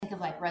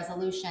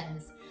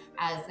resolutions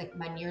as like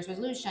my New Year's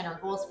resolution or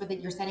goals for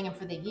you're setting them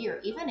for the year.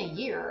 Even a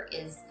year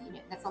is,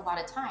 that's a lot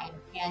of time.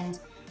 And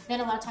then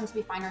a lot of times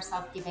we find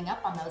ourselves giving up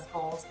on those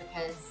goals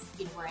because,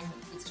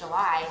 it's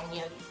July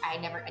and,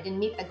 I didn't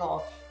meet the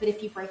goal. But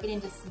if you break it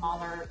into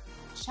smaller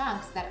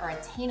chunks that are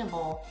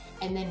attainable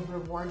and then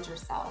reward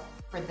yourself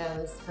for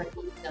those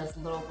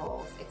little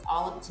goals.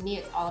 To me,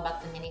 it's all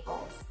about the mini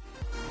goals.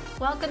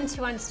 Welcome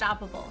to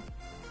Unstoppable,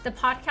 the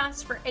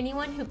podcast for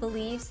anyone who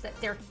believes that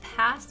their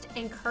past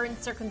and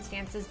current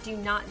circumstances do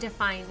not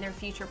define their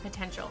future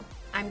potential.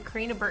 I'm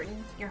Karina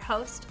Burton, your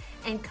host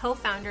and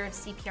co-founder of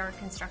CPR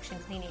Construction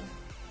Cleaning.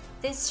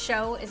 This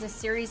show is a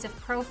series of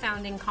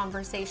profounding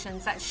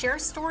conversations that share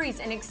stories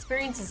and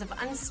experiences of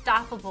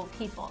unstoppable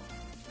people.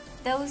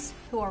 Those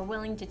who are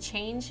willing to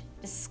change,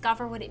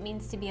 discover what it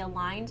means to be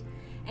aligned,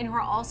 and who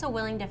are also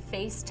willing to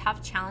face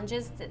tough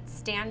challenges that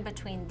stand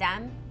between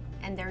them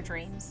and their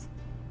dreams.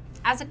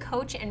 As a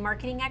coach and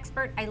marketing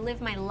expert, I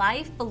live my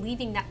life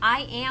believing that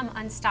I am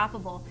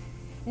unstoppable.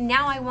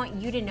 Now I want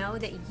you to know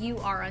that you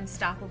are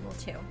unstoppable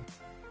too.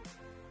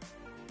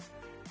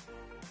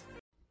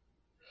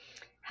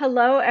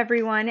 Hello,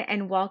 everyone,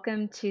 and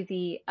welcome to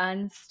the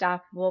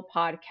Unstoppable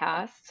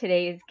podcast.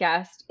 Today's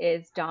guest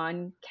is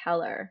Dawn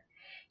Keller.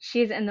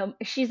 She's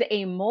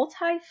a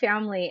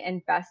multi-family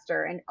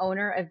investor and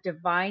owner of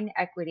Divine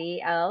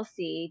Equity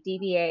LLC,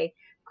 DBA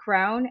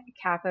Crown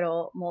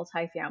Capital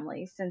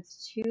Multifamily.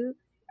 Since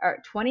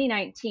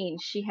 2019,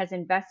 she has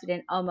invested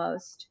in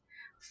almost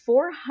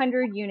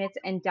 400 units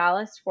in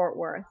Dallas-Fort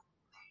Worth.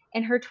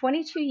 In her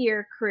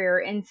 22-year career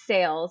in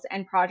sales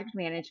and project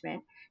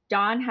management,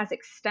 Dawn has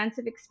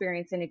extensive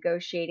experience in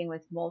negotiating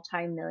with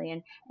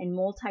multi-million and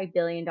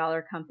multi-billion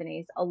dollar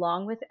companies,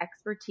 along with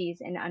expertise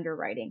in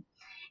underwriting.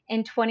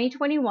 In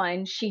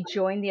 2021, she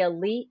joined the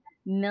elite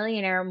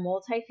millionaire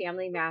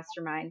multifamily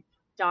mastermind.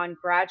 Dawn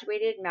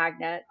graduated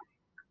magna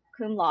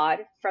cum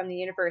laude from the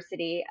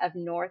University of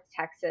North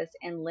Texas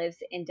and lives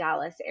in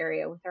Dallas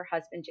area with her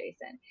husband,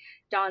 Jason.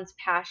 Dawn's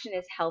passion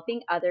is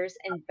helping others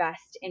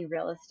invest in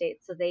real estate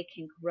so they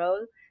can grow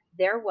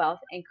their wealth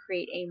and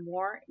create a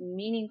more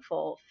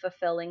meaningful,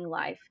 fulfilling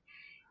life.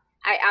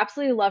 I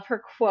absolutely love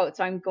her quote,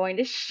 so I'm going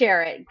to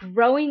share it.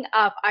 Growing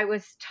up, I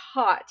was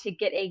taught to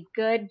get a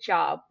good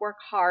job, work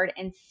hard,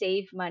 and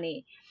save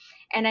money.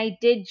 And I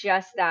did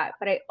just that,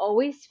 but I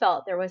always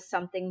felt there was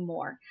something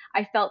more.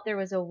 I felt there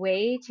was a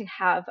way to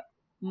have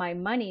my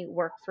money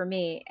work for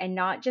me and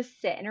not just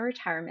sit in a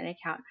retirement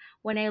account.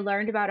 When I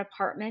learned about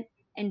apartment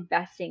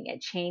investing,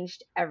 it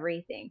changed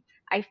everything.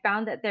 I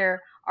found that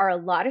there are a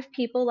lot of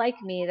people like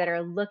me that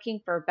are looking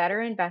for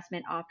better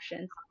investment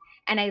options,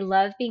 and I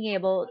love being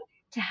able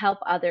to help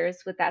others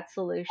with that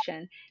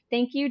solution.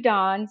 Thank you,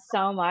 Dawn,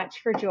 so much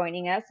for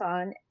joining us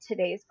on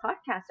today's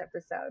podcast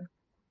episode.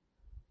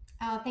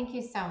 Oh, thank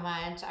you so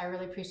much. I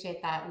really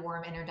appreciate that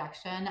warm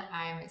introduction.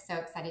 I'm so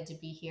excited to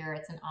be here.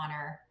 It's an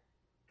honor.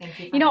 Thank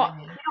you for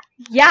having me.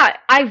 Yeah,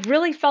 I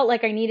really felt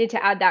like I needed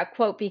to add that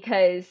quote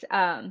because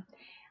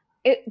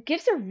it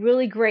gives a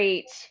really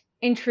great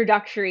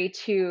introductory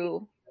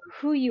to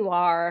who you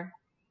are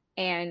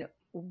and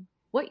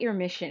what your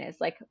mission is.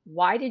 Like,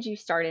 why did you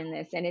start in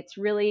this? And it's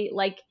really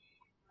like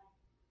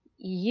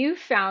you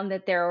found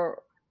that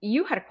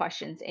you had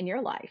questions in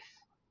your life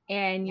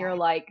and you're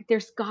like,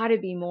 there's got to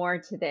be more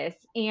to this.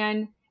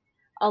 And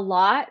a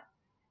lot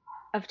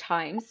of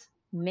times,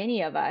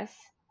 many of us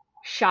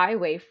shy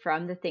away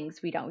from the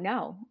things we don't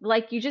know.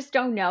 Like, you just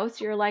don't know.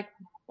 So you're like,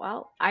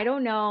 well, I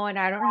don't know and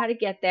I don't know how to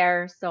get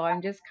there. So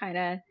I'm just kind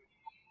of,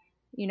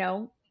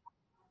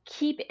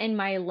 keep in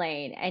my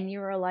lane. And you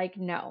were like,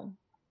 no,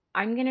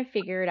 I'm going to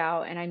figure it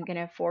out and I'm going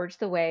to forge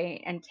the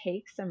way and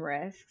take some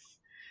risks.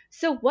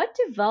 So what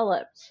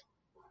developed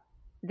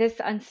this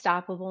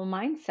unstoppable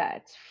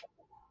mindset?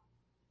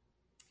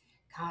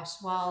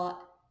 Gosh,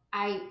 well,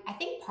 I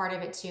think part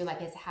of it too,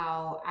 like, is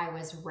how I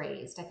was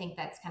raised. I think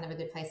that's kind of a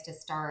good place to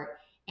start.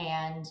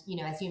 And,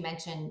 as you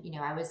mentioned,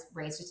 I was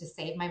raised just to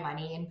save my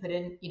money and put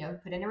in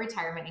a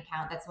retirement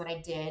account. That's what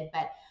I did.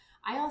 But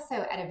I also,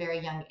 at a very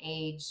young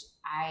age,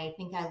 I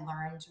think I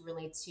learned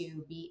really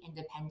to be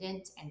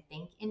independent and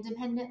think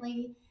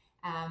independently.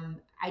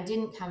 I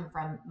didn't come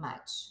from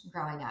much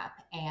growing up,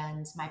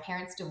 and my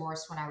parents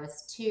divorced when I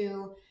was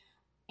 2,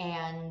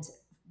 and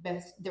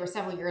there were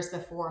several years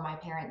before my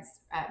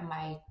parents,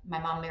 my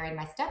mom married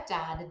my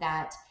stepdad,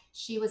 that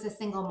she was a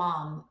single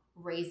mom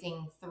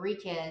raising 3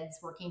 kids,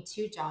 working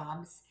 2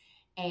 jobs,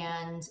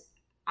 and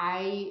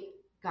I,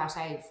 gosh,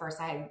 I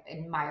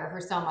admire her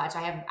so much.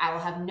 I will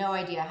have no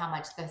idea how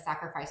much the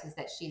sacrifices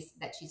that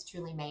she's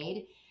truly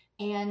made,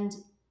 and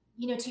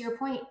to your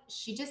point,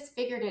 she just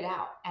figured it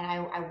out, and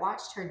I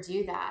watched her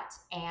do that,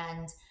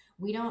 and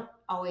we don't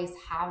always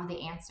have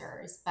the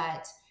answers,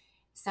 but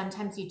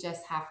sometimes you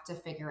just have to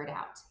figure it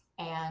out,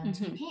 and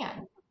you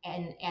can.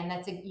 And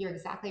you're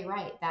exactly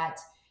right.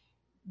 That's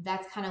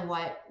kind of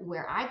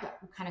where I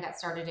kind of got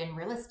started in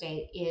real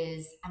estate.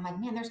 Is I'm like,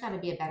 man, there's got to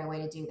be a better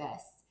way to do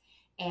this.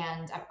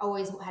 And I've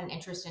always had an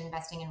interest in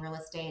investing in real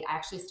estate. I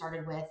actually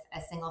started with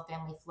a single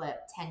family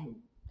flip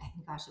I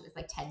think, gosh, it was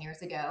like 10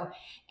 years ago.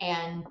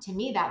 And to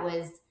me, that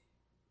was,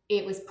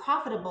 it was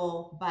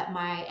profitable, but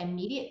my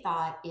immediate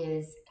thought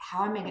is,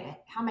 how am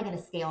I going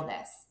to scale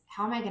this?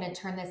 How am I going to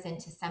turn this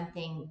into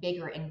something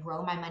bigger and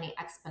grow my money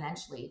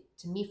exponentially?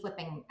 To me,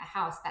 flipping a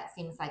house, that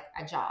seems like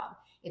a job.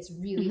 It's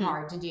really Hmm.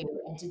 hard to do,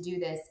 and to do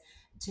this,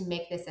 to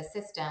make this a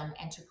system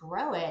and to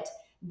grow it,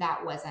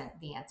 that wasn't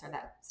the answer.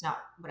 That's not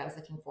what I was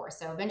looking for.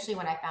 So eventually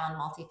when I found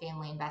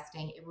multifamily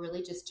investing, it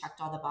really just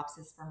checked all the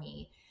boxes for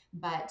me.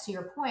 But to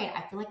your point,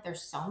 I feel like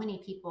there's so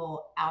many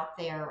people out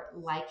there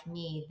like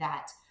me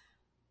that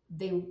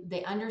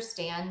they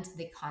understand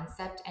the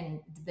concept and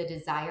the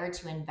desire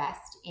to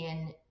invest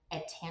in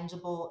a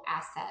tangible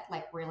asset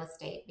like real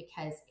estate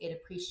because it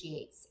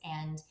appreciates,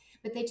 and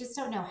but they just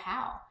don't know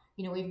how.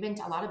 We've been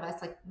to, a lot of us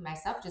like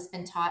myself, just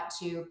been taught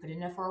to put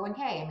in a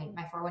 401k. I mean,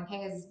 my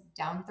 401k is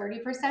down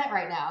 30%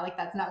 right now. Like,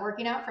 that's not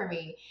working out for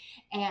me.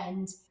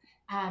 And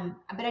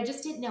but I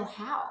just didn't know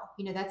how.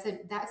 That's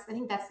I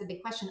think that's the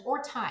big question.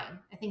 Or time.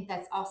 I think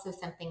that's also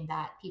something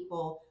that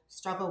people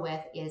struggle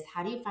with, is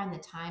how do you find the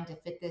time to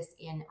fit this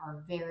in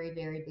our very,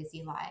 very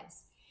busy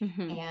lives?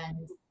 Hmm.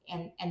 And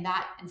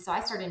and so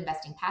I started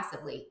investing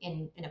passively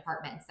in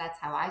apartments. That's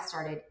how I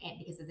started, and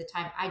because at the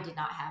time I did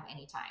not have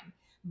any time.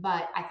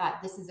 But I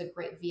thought this is a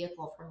great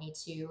vehicle for me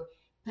to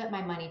put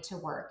my money to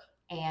work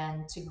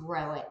and to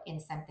grow it in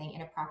something,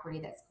 in a property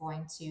that's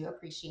going to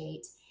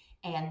appreciate.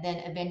 And then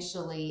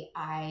eventually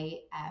my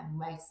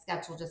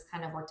schedule just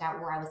kind of worked out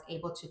where I was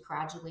able to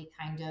gradually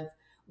kind of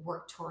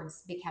work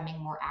towards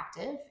becoming more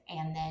active,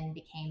 and then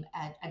became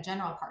a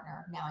general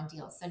partner now in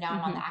deals. So now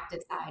I'm on Hmm. the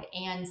active side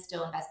and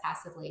still invest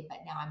passively, but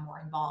now I'm more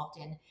involved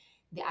in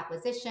the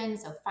acquisition.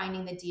 So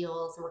finding the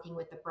deals, working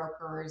with the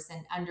brokers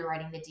and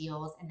underwriting the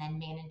deals, and then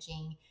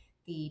managing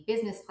the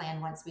business plan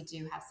once we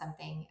do have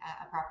something,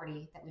 a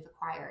property that we've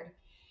acquired.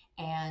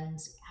 And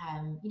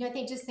I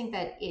think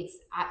that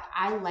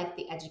I like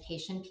the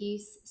education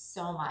piece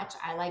so much.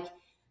 I like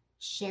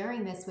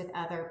sharing this with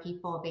other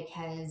people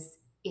because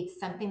it's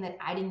something that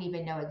I didn't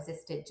even know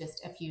existed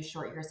just a few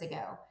short years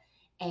ago.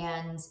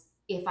 And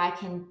if I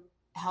can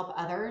help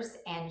others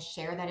and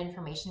share that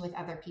information with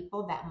other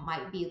people that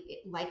might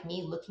be like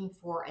me, looking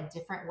for a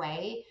different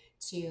way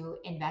to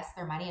invest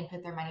their money and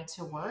put their money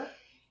to work,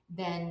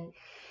 then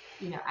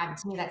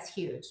to me that's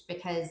huge,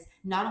 because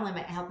not only am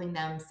I helping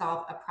them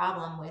solve a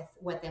problem with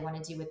what they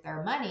want to do with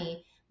their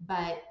money,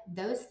 but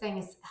those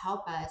things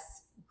help us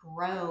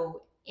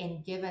grow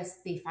and give us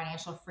the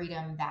financial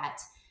freedom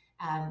that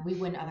we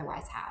wouldn't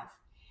otherwise have.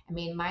 I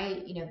mean,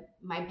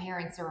 my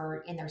parents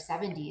are in their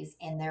 70s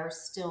and they're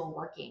still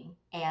working,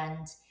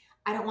 and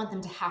I don't want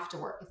them to have to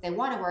work. If they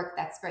want to work,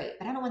 that's great,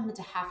 but I don't want them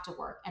to have to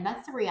work. And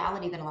that's the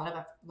reality that a lot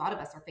of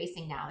us are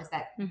facing now, is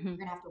that Hmm. you're going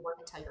to have to work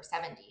until you're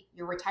 70.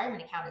 Your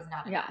retirement account is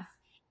not Yeah. enough.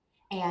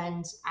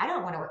 And I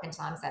don't want to work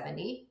until I'm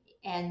 70.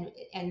 And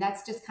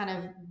that's just kind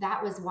of,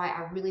 that was why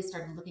I really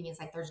started looking. It's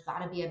like there's got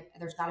to be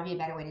a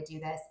better way to do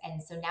this.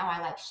 And so now I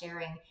like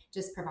sharing,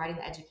 just providing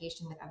the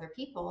education with other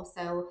people,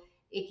 so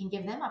it can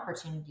give them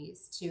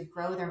opportunities to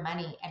grow their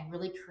money and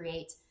really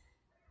create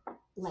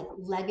like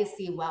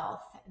legacy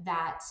wealth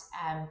that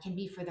can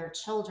be for their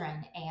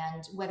children.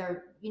 And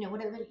whatever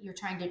you're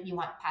trying to, you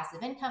want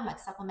passive income like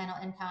supplemental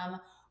income,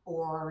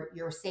 or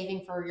you're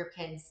saving for your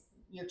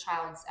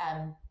child's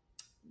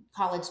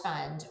college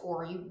fund,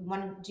 or you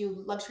want to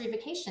do luxury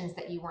vacations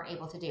that you weren't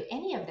able to do,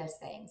 any of those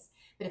things.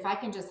 But if I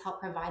can just help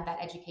provide that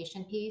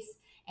education piece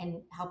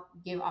and help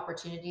give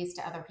opportunities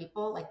to other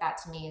people, like that,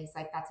 to me is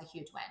like, that's a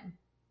huge win.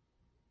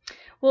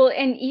 Well,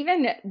 and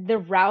even the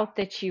route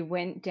that you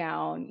went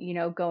down,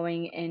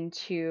 going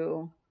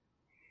into,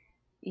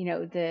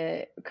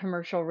 the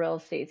commercial real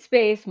estate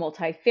space,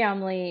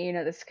 multifamily,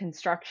 this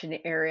construction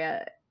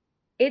area,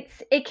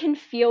 it can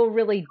feel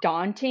really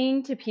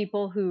daunting to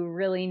people who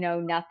really know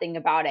nothing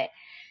about it.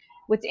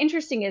 What's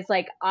interesting is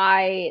like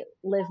I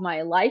live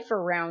my life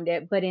around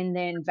it, but in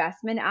the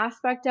investment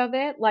aspect of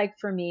it, like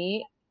for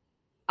me,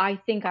 I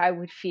think I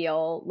would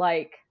feel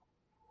like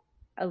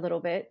a little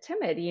bit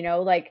timid,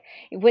 like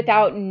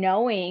without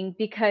knowing,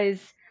 because,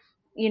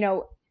 you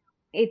know,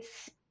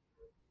 it's,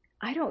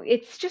 I don't,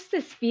 it's just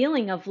this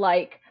feeling of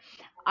like,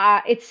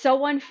 it's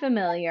so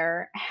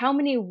unfamiliar. How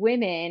many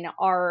women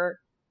are,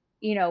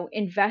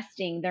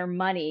 investing their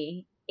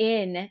money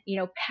in,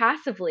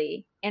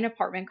 passively in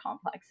apartment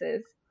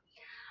complexes?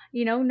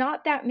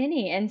 Not that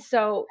many. And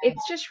so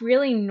it's just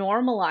really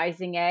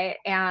normalizing it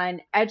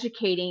and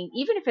educating,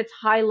 even if it's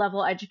high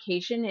level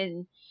education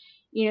and,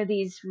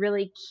 these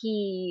really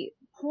key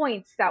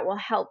points that will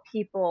help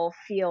people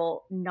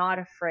feel not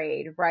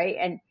afraid, right?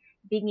 And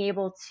being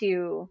able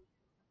to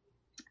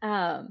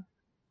um,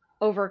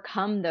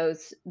 overcome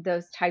those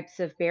types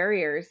of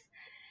barriers.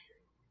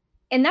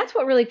 And that's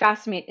what really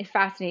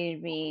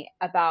fascinated me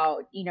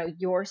about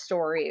your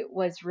story,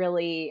 was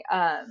really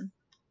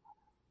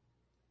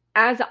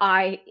as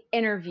I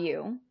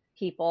interview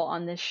people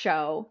on this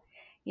show,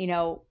 you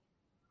know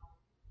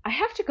I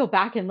have to go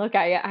back and look.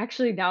 I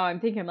actually, now I'm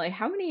thinking like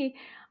how many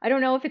I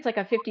don't know if it's like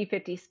a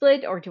 50-50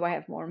 split or do I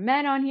have more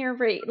men on here,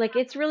 right? Like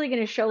it's really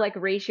going to show like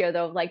a ratio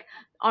though of like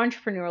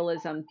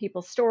entrepreneurialism,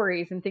 people's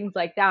stories and things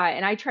like that.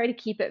 And I try to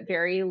keep it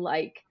very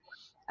like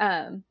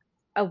um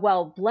a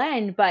well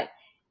blend, but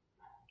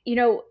you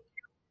know,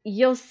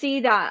 you'll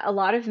see that a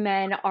lot of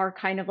men are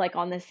kind of like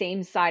on the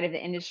same side of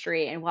the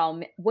industry, and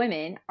while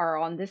women are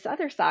on this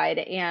other side.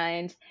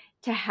 And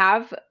to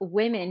have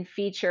women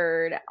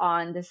featured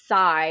on the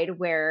side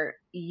where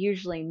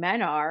usually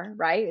men are,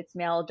 right? It's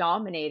male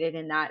dominated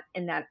in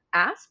that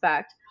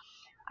aspect.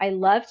 I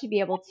love to be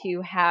able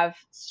to have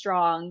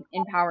strong,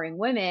 empowering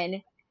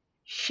women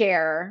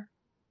share,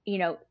 you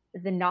know,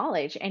 the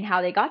knowledge and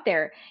how they got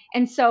there.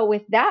 And so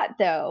with that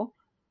though,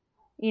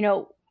 you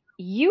know,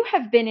 you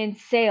have been in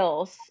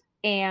sales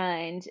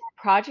and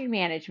project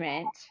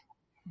management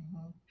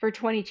Mhm. for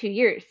 22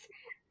 years.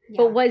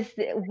 But Yeah.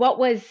 what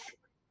was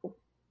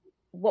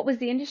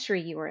the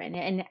industry you were in,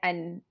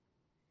 and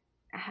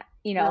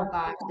you Oh know,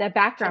 gosh, the had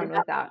background with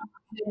nothing, that?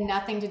 had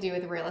nothing to do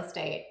with real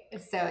estate.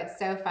 So it's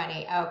so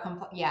funny.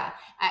 Oh, yeah.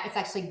 It's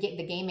actually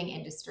the gaming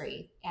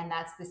industry, and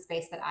that's the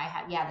space that I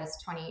had. Yeah, those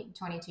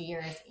 22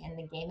 years in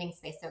the gaming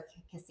space. So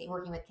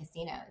working with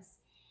casinos,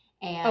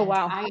 Oh and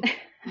wow.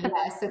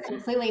 yeah, so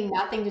completely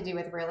nothing to do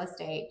with real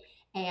estate.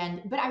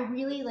 But I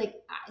really like.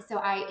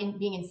 So in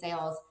being in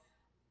sales,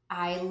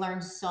 I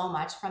learned so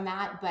much from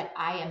that, but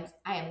I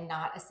am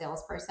not a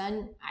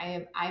salesperson.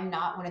 I'm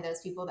not one of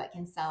those people that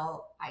can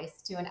sell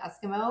ice to an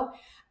Eskimo.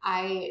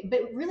 But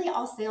really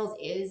all sales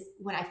is,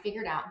 when I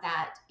figured out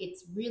that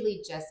it's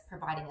really just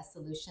providing a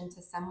solution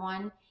to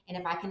someone, and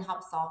if I can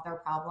help solve their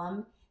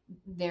problem,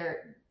 that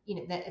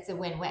it's a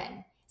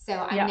win-win. So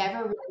I Yeah.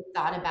 never really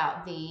thought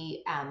about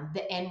the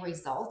end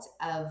result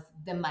of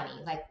the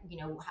money, like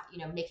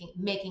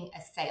making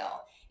a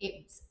sale.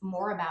 It's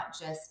more about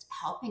just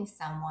helping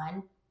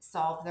someone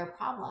solve their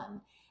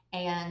problem,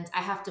 and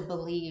I have to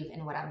believe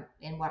in what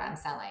I'm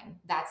selling.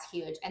 That's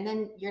huge. And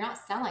then you're not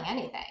selling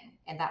anything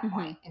at that Hmm.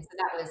 point. And so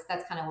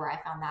that's kind of where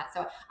I found that.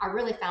 So I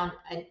really found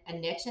a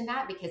niche in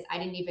that, because I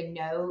didn't even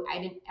know, I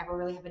didn't ever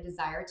really have a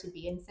desire to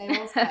be in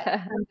sales, but it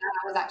turns out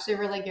I was actually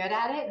really good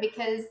at it,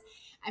 because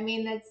I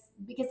mean, that's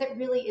because it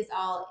really is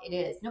all it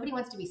is. Nobody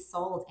wants to be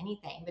sold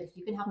anything, but if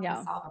you can help them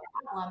Yeah. solve a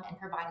problem and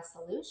provide a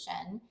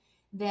solution,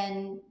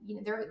 then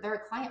they're a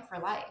client for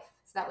life.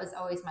 So that was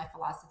always my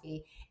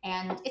philosophy.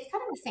 And it's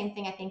kind of the same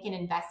thing, I think, in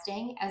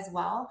investing as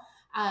well.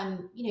 I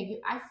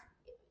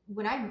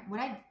when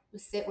I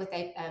sit with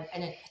a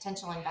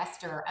potential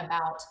investor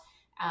about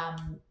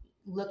um,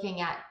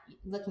 looking at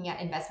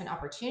investment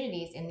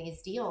opportunities in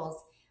these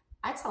deals,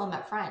 I tell them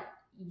up front,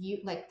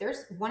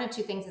 there's one of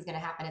two things is going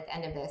to happen at the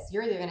end of this.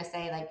 You're either going to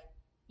say like,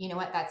 you know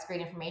what, that's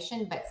great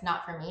information, but it's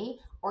not for me,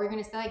 or you're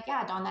going to say like,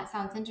 yeah, Dawn, that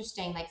sounds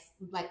interesting. Like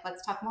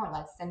let's talk more.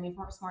 Let's send me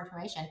some more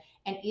information.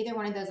 And either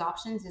one of those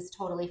options is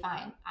totally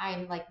fine.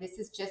 I'm like, this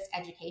is just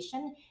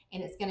education,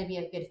 and it's going to be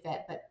a good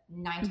fit. But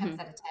nine Hmm. times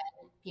out of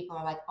 10, people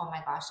are like, oh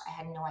my gosh, I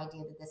had no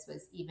idea that this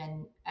was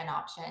even an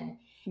option.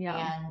 Yeah.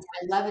 And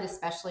I love it,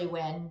 especially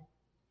when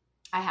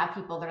I have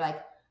people that are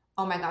like,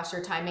 oh my gosh,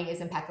 your timing is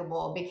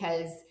impeccable,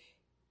 because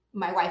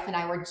my wife and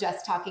I were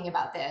just talking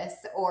about this,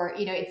 or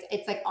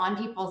it's like on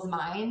people's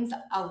minds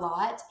a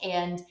lot.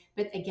 And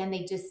but again,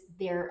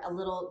 they're a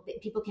little,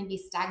 people can be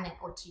stagnant,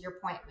 or to your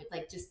point,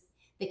 like just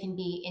they can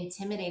be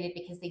intimidated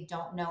because they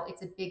don't know,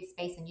 it's a big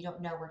space and you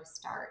don't know where to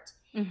start.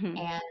 Hmm.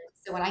 And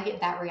so when I get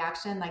that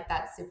reaction, like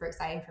that's super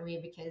exciting for me,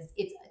 because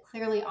it's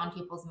clearly on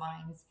people's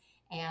minds,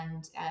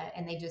 and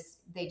they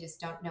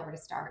just don't know where to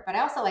start. But I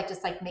also like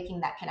just like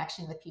making that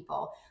connection with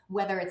people,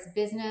 whether it's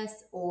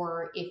business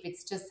or if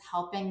it's just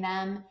helping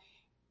them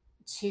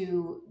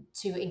to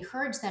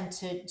encourage them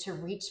to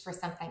reach for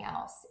something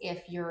else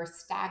if you're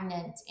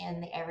stagnant in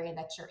the area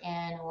that you're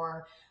in,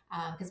 or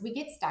because we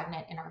get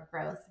stagnant in our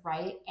growth,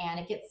 right, and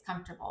it gets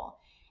comfortable.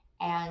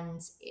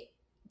 And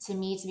to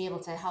me, to be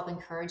able to help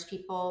encourage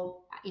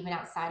people even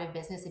outside of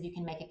business, if you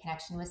can make a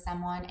connection with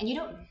someone, and you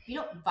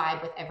don't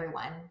vibe with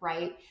everyone,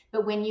 right,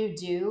 but when you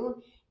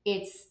do,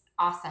 it's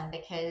awesome,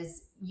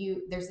 because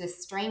there's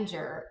this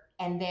stranger,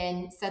 and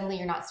then suddenly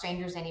you're not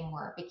strangers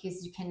anymore,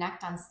 because you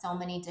connect on so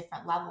many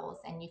different levels,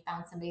 and you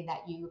found somebody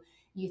that you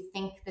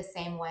think the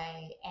same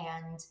way.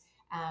 And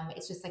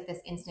it's just like this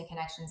instant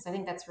connection. So I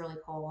think that's really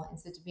cool. And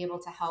so to be able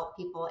to help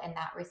people in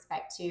that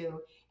respect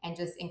too, and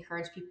just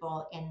encourage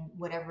people in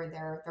whatever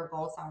their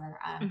goals are,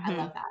 I Hmm.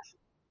 love that.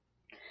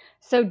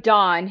 So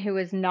Dawn, who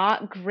was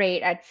not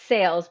great at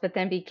sales, but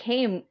then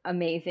became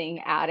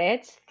amazing at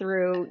it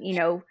through,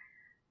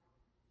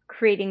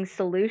 creating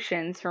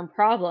solutions from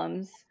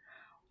problems.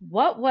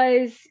 What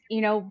was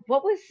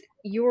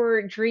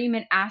your dream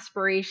and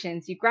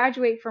aspirations? You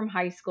graduate from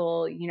high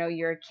school,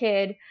 you're a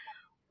kid.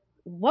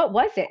 What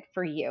was it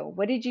for you?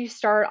 What did you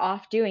start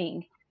off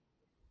doing?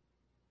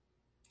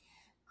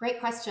 Great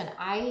question.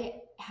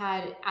 I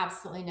had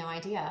absolutely no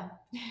idea.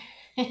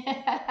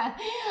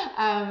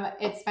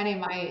 It's funny.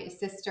 My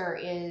sister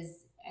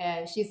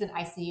she's an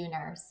ICU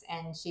nurse,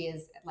 and she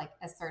is like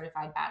a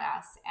certified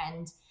badass.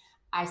 And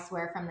I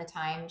swear from the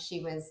time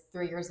she was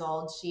 3 years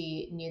old,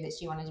 she knew that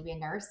she wanted to be a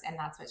nurse, and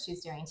that's what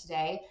she's doing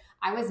today.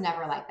 I was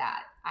never like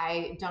that.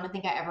 I don't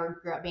think I ever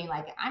grew up being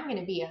like, I'm going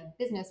to be a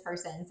business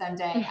person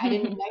someday. I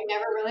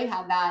never really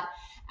had that.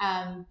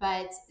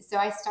 But so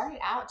I started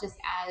out just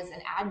as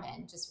an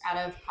admin, just out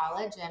of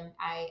college. And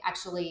I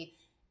actually,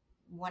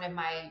 one of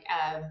my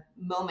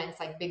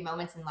moments, like big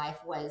moments in life,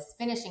 was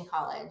finishing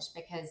college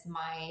because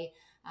my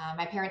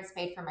parents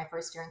paid for my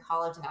first year in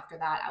college, and after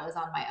that, I was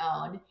on my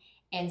own.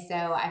 And so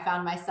I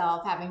found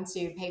myself having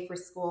to pay for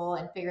school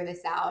and figure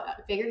this out.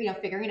 Figuring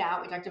it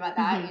out. We talked about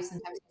that. Hmm. You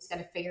sometimes just got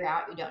to figure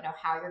out. You don't know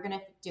how you're going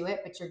to do it,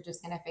 but you're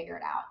just going to figure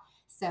it out.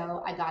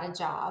 So I got a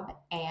job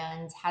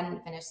and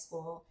hadn't finished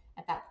school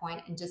at that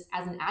point, and just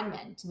as an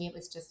admin, to me, it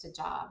was just a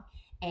job.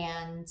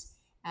 And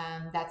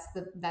that's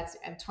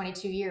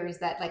 22 years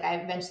that like I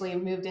eventually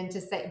moved into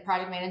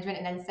project management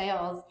and then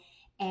sales.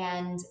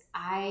 And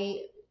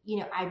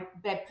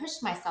but I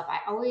pushed myself. I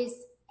always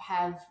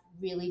have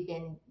really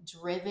been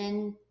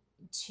driven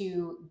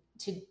to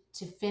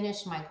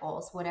finish my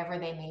goals, whatever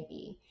they may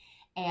be.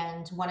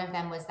 And one of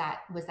them was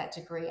that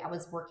degree. I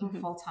was working Hmm.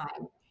 full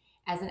time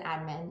as an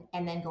admin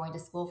and then going to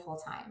school full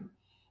time.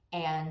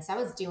 And so I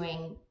was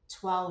doing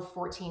 12,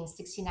 14,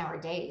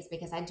 16-hour days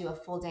because I'd do a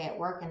full day at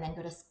work and then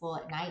go to school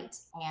at night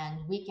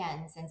and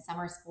weekends and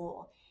summer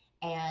school.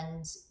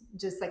 And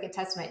just like a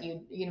testament,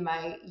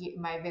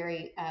 my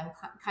very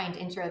kind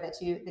intro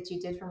that you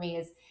did for me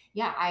is,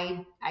 yeah,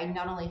 I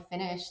not only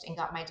finished and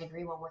got my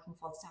degree while working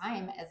full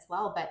time as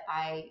well, but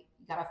I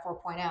got a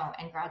 4.0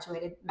 and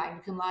graduated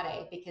magna cum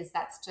laude, because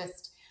that's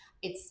just,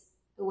 it's,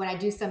 when I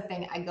do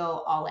something, I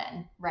go all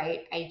in,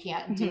 right? I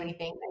can't do Hmm.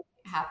 anything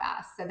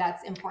half-assed. So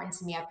that's important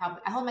to me.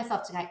 I hold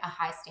myself to a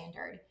high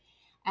standard.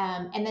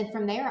 And then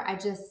from there, I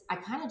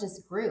kind of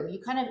just grew.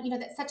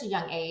 That's such a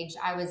young age.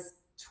 I was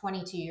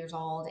 22 years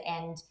old,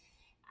 and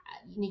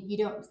you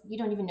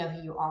don't even know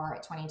who you are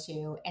at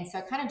 22. And so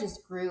I kind of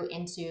just grew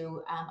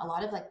into a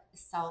lot of like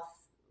self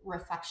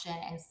reflection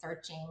and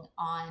searching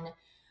on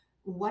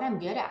what I'm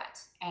good at,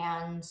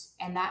 and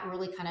that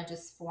really kind of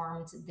just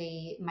formed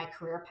the my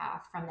career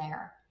path from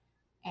there.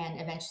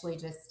 And eventually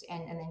just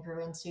and then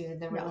grew into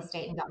the real Yeah.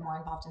 estate and got more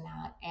involved in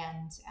that,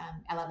 and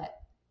I love it.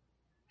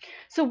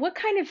 So what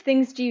kind of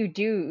things do you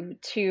do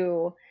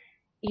to,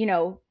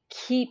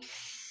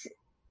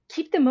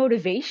 keep the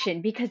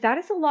motivation? Because that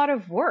is a lot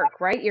of work,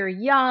 right? You're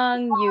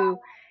young, you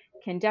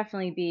can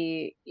definitely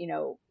be,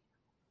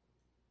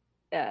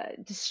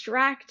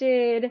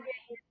 distracted.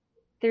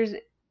 There's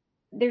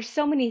there's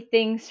so many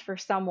things for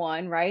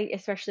someone, right?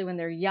 Especially when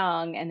they're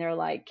young and they're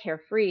like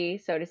carefree,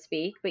 so to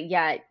speak, but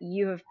yet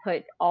you have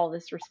put all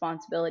this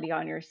responsibility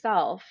on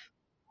yourself.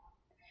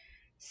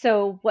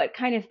 So, what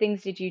kind of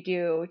things did you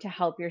do to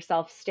help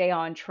yourself stay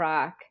on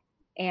track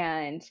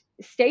and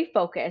stay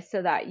focused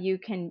so that you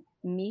can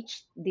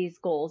meet these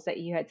goals that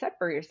you had set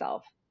for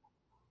yourself?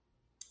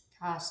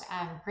 Gosh,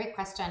 great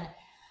question.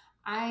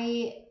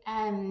 I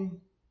I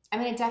mean,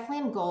 I definitely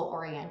am goal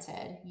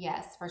oriented.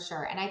 Yes, for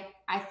sure. And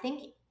I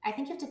think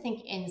you have to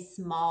think in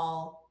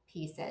small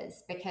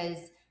pieces, because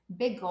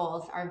big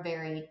goals are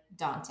very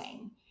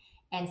daunting.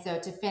 And so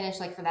to finish,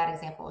 like for that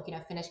example,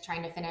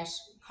 trying to finish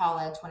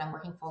college when I'm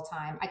working full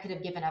time, I could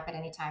have given up at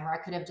any time, or I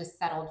could have just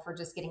settled for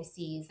just getting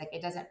C's. Like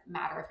it doesn't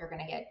matter if you're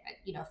going to get,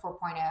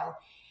 4.0.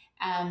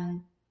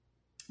 Um,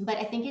 but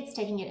I think it's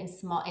taking it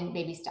in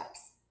baby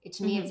steps.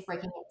 To me, Hmm. it's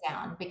breaking it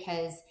down,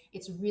 because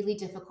it's really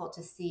difficult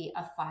to see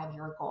a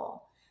 5-year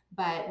goal.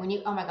 But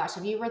oh my gosh,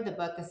 have you read the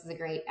book? This is a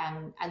great,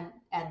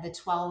 the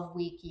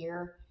 12-week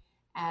year.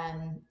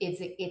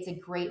 It's a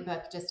great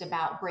book just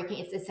about breaking.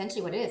 It's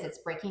essentially what it is. It's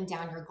breaking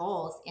down your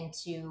goals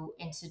into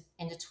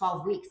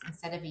 12 weeks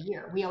instead of a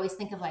year. We always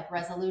think of like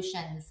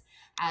resolutions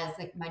as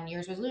like my New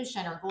Year's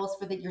resolution, or goals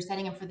you're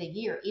setting them for the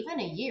year. Even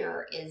a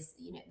year is,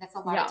 that's a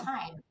lot of Yeah.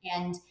 time.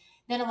 And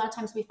then a lot of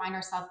times we find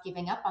ourselves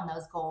giving up on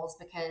those goals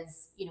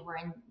because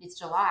it's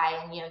July,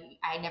 and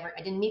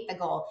I didn't meet the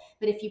goal.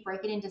 But if you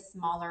break it into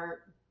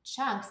smaller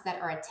chunks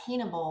that are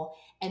attainable,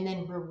 and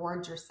then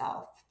reward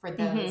yourself for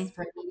Hmm.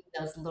 meeting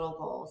those little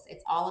goals,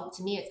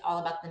 to me, it's all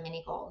about the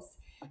mini goals.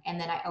 And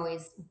then I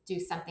always do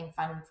something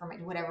fun for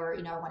whatever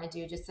I want to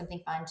do, just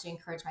something fun to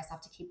encourage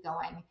myself to keep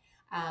going.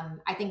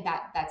 I think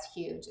that's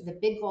huge. The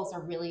big goals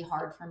are really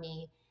hard for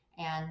me,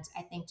 and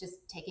I think just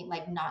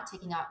not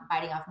taking out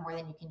biting off more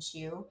than you can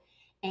chew,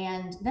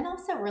 and then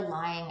also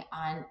relying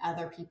on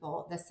other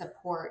people. The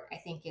support, I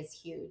think, is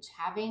huge.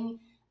 Having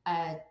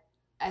a,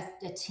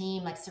 a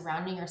team, like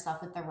surrounding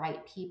yourself with the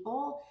right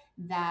people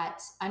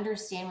that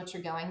understand what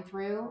you're going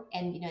through.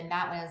 And, and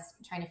that was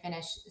trying to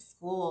finish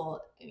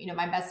school.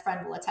 My best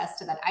friend will attest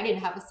to that. I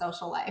didn't have a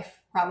social life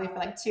probably for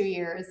like 2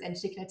 years, and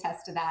she can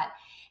attest to that.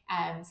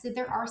 So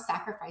there are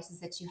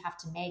sacrifices that you have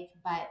to make,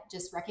 but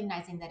just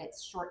recognizing that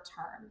it's short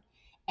term,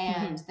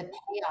 and Hmm. the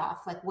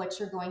payoff, like what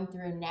you're going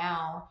through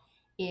now,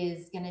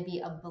 is going to be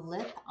a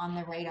blip on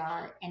the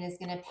radar and is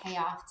going to pay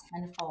off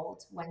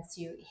tenfold once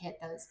you hit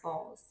those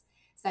goals.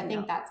 So I Yeah.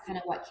 think that's kind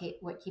of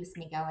what keeps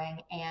me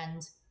going.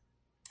 And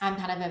I'm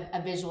kind of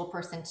a visual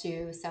person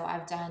too. So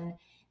I've done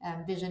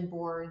vision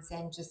boards,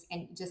 and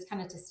just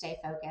kind of to stay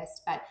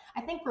focused. But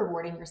I think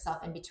rewarding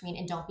yourself in between,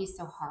 and don't be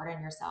so hard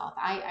on yourself.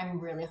 I'm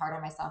really hard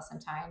on myself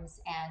sometimes,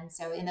 and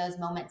so in those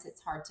moments,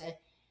 it's hard to,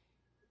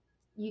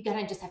 you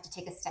gotta just have to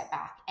take a step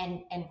back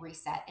and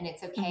reset. And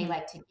it's okay, Hmm.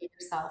 like, to give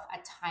yourself a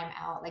time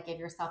out, like give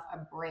yourself a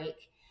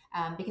break,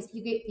 because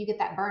you get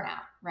that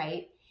burnout,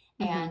 right?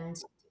 Hmm. And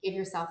to give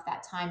yourself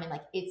that time, and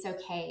like it's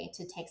okay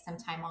to take some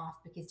time off,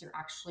 because you're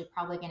actually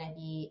probably going to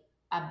be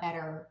a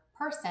better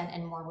person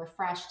and more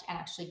refreshed, and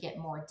actually get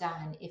more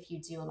done if you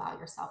do allow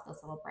yourself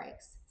those little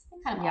breaks. So I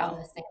think kind of all Yeah.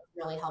 those things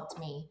really helped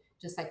me,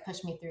 just like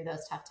push me through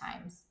those tough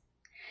times.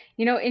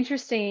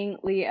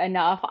 Interestingly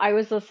enough, I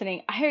was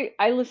listening.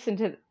 I listen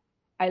to.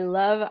 I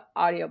love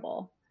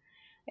Audible.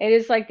 It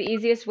is like the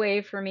easiest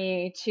way for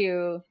me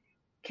to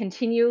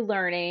continue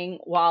learning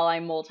while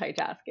I'm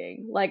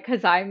multitasking. Like,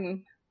 because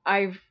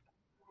I've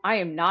I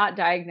am not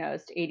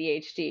diagnosed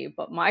ADHD,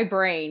 but my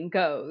brain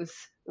goes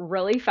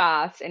really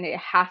fast and it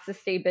has to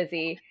stay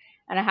busy.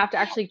 And I have to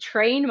actually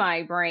train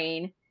my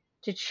brain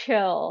to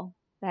chill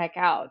the heck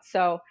out.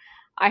 So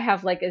I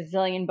have like a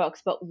zillion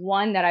books, but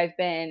one that I've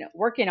been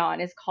working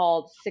on is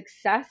called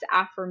Success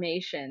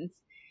Affirmations.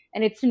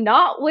 And it's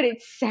not what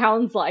it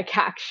sounds like,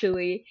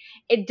 actually.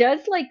 It does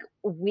like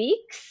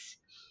weeks.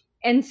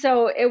 And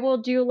so it will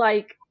do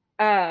like,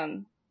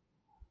 um,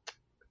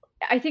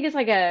 I think it's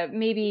like a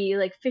maybe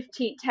like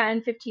 15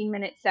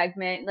 minute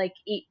segment, like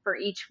for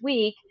each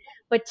week.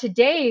 But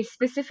today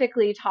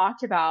specifically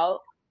talked about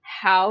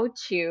how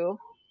to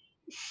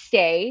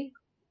stay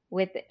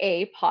with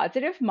a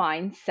positive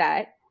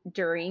mindset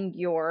during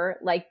your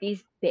like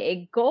these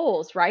big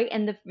goals, right?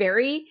 And the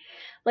very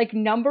like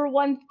number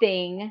one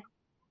thing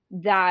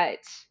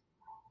that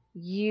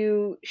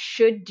you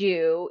should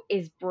do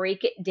is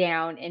break it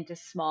down into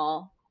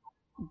small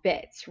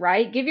bits,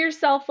 right? Give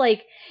yourself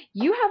like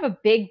you have a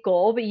big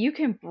goal, but you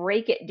can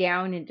break it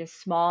down into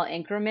small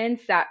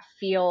increments that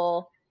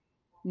feel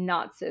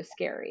not so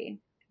scary.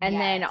 And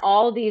then Yes,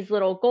 all these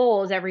little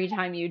goals, every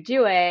time you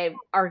do it,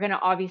 are going to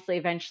obviously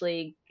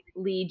eventually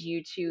lead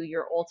you to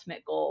your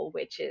ultimate goal,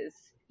 which is,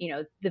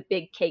 the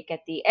big cake at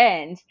the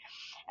end.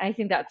 And I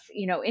think that's,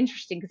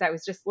 interesting because I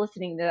was just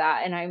listening to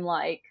that and I'm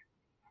like,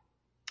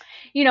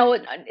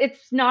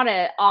 it's not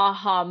a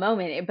aha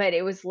moment, but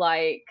it was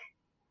like,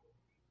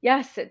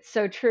 yes, it's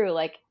so true.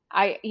 Like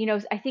I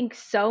think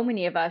so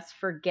many of us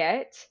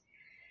forget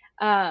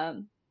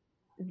um,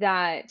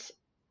 that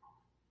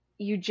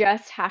you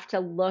just have to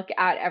look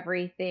at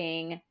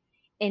everything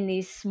in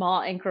these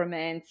small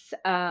increments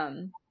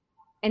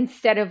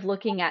instead of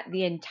looking at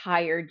the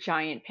entire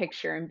giant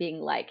picture and being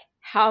like,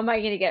 how am I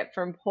going to get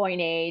from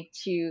point A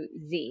to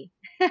Z?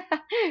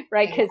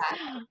 Right? Because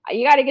exactly.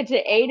 you got to get to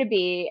A to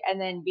B and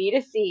then B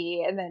to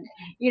C and then,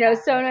 so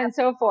Exactly. on and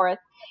so forth.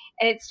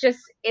 And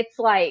it's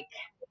like,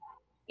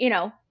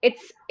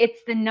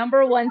 it's the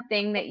number one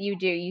thing that you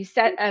do. You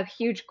set a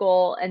huge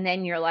goal and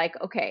then you're like,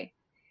 okay,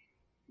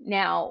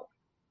 now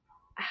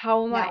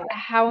Now,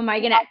 how am I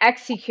going to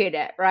execute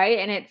it, right?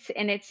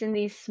 And it's in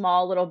these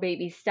small little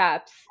baby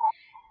steps.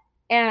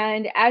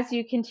 And as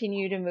you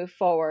continue to move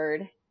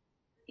forward,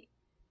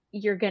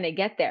 you're going to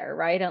get there,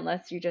 right?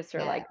 Unless you just are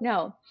yeah, like,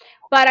 no.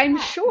 But I'm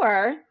yeah,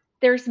 sure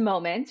there's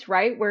moments,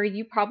 right, where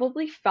you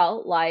probably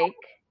felt like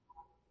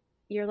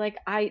you're like,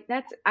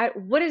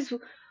 what is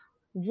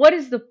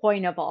the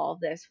point of all of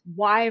this?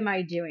 Why am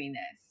I doing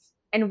this?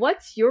 And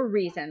what's your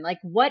reason? Like,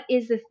 what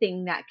is the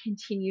thing that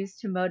continues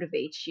to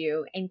motivate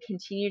you and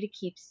continues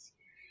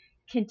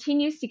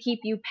to keep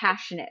you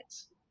passionate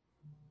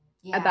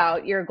yeah.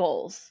 about your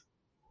goals?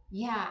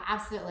 Yeah,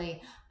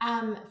 absolutely.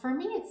 For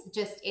me,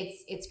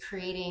 it's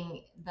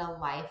creating the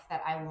life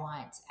that I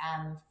want,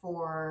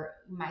 for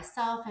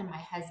myself and my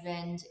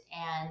husband,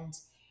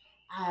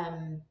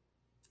 um,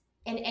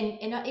 and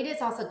it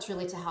is also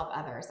truly to help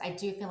others. I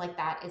do feel like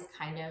that is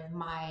kind of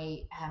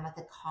my, like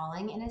a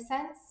calling in a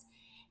sense.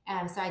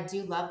 So I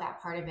do love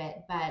that part of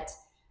it. But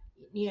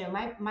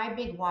my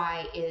big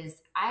why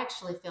is, I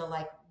actually feel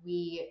like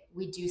we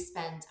do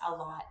spend a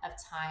lot of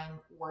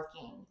time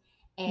working,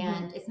 Hmm.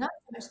 and it's not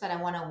so much that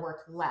I want to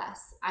work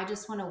less. I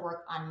just want to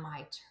work on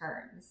my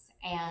terms,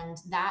 and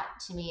that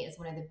to me is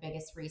one of the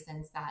biggest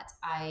reasons that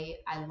I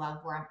love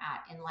where I'm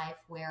at in life,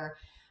 where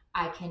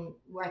I can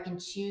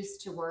choose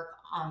to work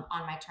on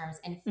my terms,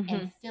 and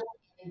Hmm.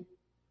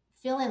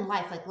 fill in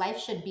life. Like, life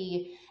should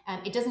be,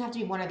 it doesn't have to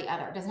be one or the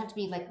other. It doesn't have to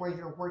be like where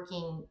you're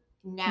working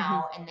Hmm.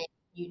 now, and then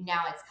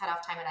now it's cut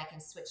off time and I can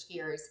switch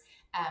gears.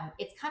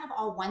 It's kind of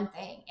all one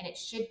thing, and it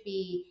should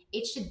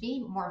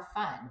be more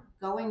fun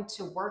going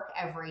to work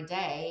every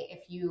day.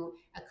 If you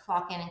a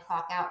clock in and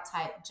clock out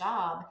type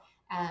job,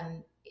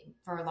 um,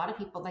 for a lot of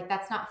people, like,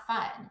 that's not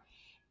fun.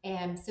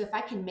 And so if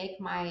I can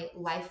make my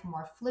life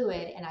more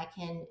fluid, and I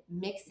can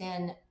mix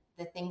in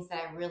the things that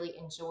I really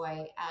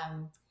enjoy,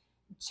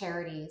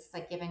 charities,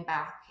 like giving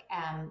back,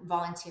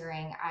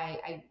 volunteering.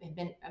 I have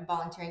been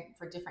volunteering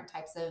for different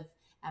types of,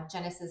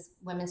 Genesis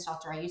Women's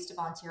Shelter. I used to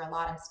volunteer a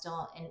lot. I'm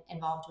still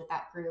involved with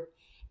that group.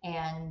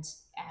 and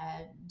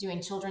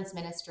doing children's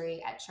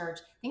ministry at church,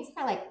 things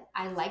that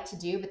I like to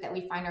do, but that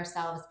we find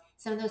ourselves,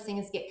 some of those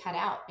things get cut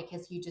out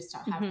because you just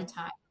don't have the Hmm.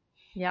 time.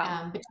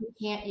 Yeah. But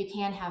you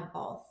can have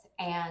both.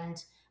 And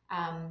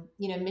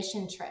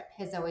mission trip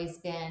has always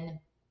been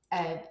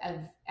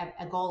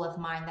a goal of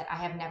mine that I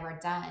have never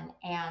done,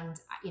 and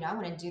I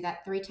want to do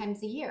that 3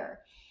 times a year.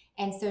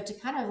 And so to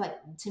kind of like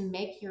to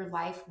make your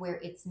life where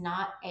it's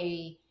not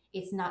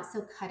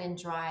so cut and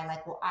dry,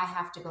 like, well, I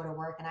have to go to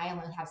work and I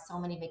only have so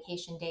many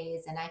vacation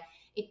days, and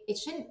it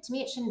shouldn't, to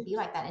me, it shouldn't be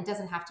like that. It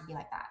doesn't have to be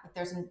like that. Like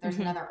there's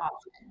Hmm. another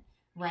option,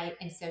 right?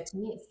 And so to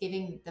me, it's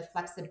giving the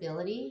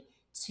flexibility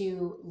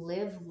to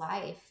live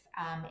life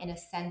in a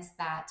sense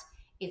that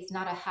it's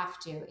not a have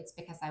to, it's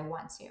because I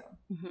want to.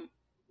 Hmm.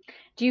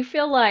 Do you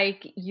feel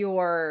like you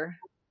were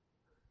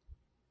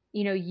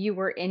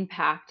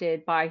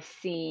impacted by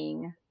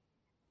seeing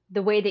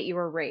the way that you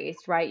were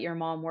raised, right? Your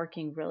mom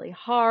working really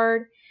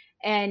hard.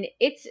 And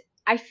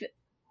I, f-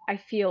 I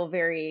feel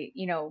very,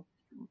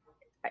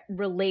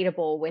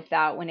 relatable with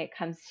that when it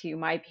comes to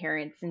my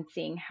parents and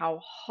seeing how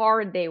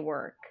hard they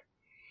work.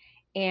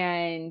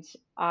 And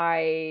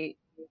I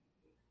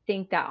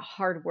think that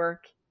hard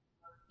work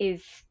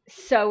is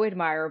so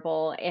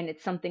admirable and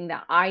it's something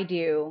that I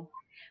do.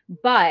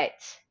 But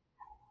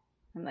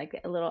I'm like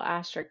a little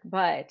asterisk,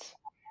 but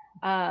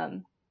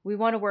um, we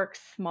want to work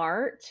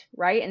smart,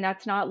 right? And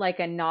that's not like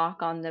a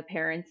knock on the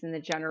parents and the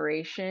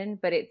generation,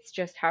 but it's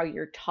just how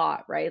you're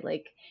taught, right?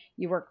 Like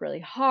you work really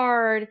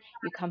hard,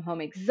 you come home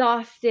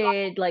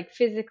exhausted, like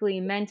physically,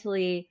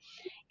 mentally,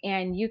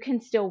 and you can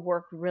still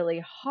work really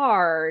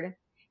hard,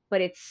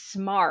 but it's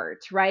smart,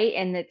 right?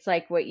 And it's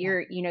like what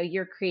Yeah.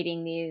 you're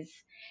creating these.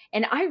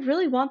 And I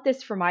really want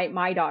this for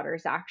my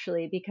daughters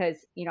actually, because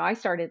I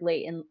started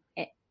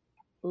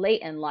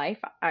late in life.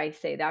 I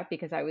say that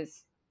because I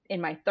was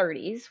in my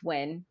 30s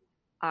when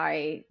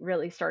I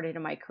really started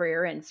in my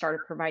career and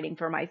started providing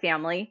for my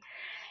family.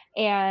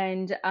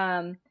 And,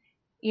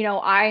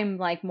 I'm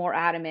like more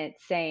adamant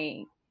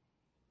saying,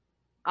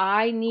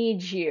 I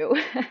need you.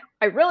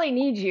 I really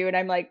need you. And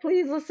I'm like,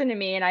 please listen to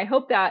me. And I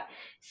hope that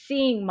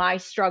seeing my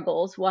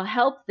struggles will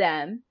help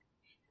them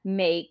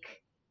make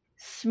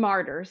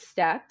smarter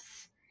steps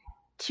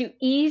to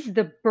ease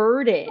the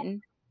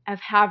burden of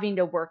having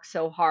to work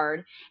so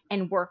hard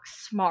and work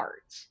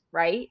smart,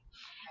 right?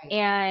 Right.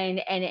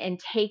 And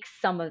take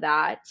some of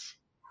that.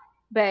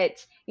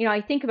 But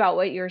I think about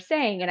what you're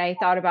saying, and I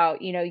thought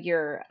about you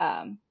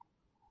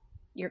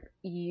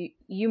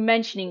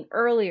mentioning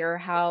earlier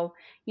how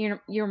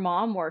your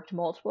mom worked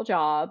multiple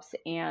jobs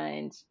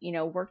and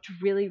worked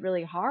really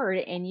really hard,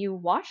 and you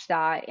watched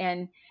that,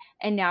 and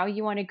now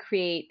you want to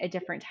create a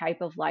different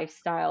type of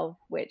lifestyle,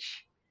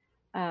 which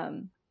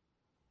um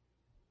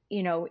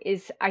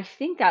is, I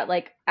think that,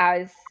 like,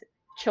 as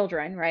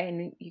children, right,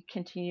 and you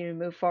continue to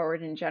move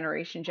forward in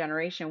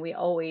generation, we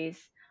always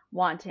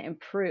want to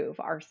improve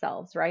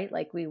ourselves, right?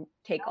 Like we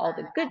take all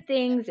the good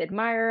things,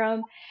 admire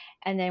them,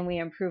 and then we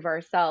improve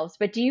ourselves.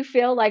 But do you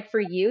feel like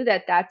for you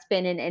that that's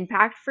been an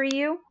impact for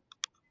you?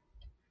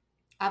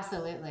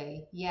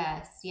 Absolutely.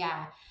 Yes.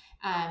 Yeah.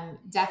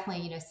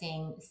 Definitely,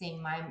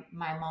 seeing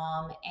my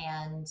mom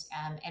and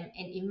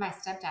even my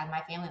stepdad,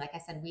 my family, like I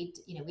said,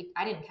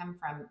 I didn't come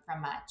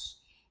from much.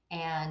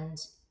 And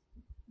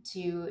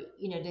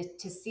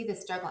to see the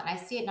struggle, and I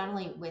see it not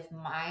only with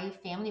my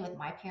family, with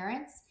my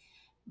parents,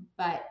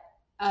 but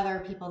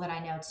other people that I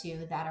know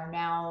too that are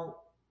now,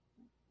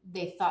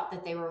 they thought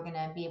that they were going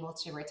to be able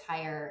to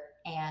retire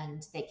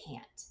and they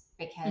can't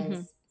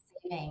Mhm. because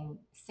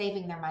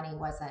saving their money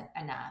wasn't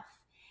enough,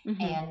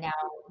 Mhm. and now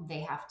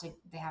they have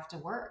to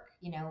work,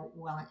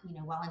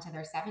 well into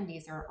their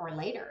 70s or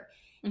later.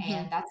 Mhm.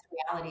 And that's the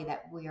reality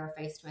that we are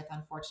faced with,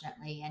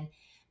 unfortunately. And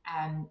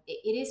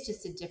it is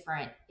just it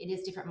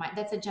is different mind.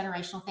 That's a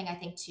generational thing, I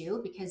think,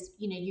 too, because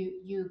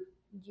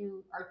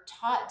you are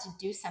taught to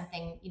do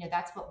something,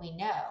 that's what we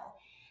know.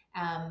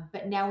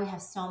 But now we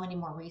have so many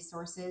more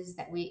resources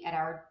that we at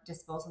our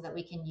disposal that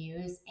we can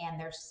use, and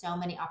there's so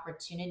many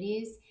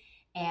opportunities.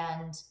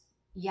 And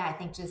yeah, I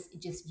think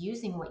just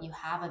using what you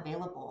have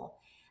available.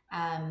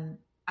 Um,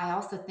 I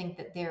also think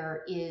that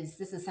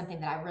this is something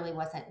that I really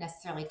wasn't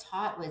necessarily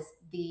taught, was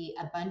the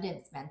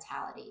abundance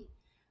mentality,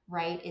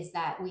 right? Is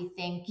that we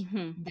think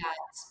Mhm.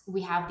 that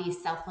we have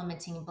these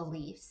self-limiting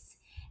beliefs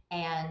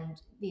and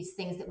these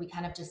things that we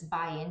kind of just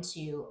buy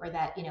into, or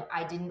that,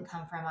 I didn't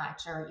come from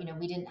much, or,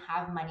 we didn't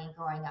have money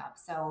growing up.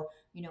 So,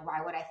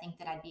 why would I think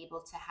that I'd be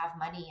able to have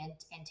money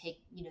and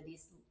take,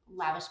 these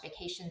lavish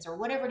vacations or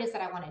whatever it is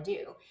that I want to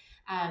do?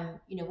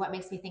 What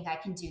makes me think I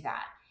can do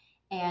that?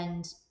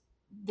 And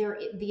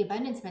the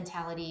abundance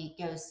mentality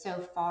goes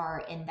so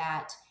far in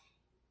that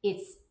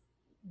it's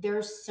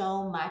there's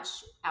so much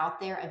out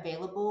there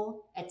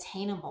available,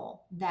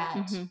 attainable,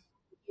 that Mhm.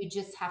 you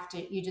just have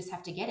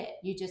to get it.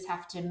 You just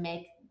have to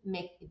make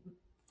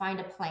find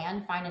a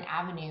plan, find an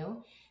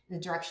avenue, the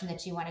direction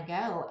that you want to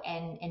go,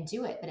 and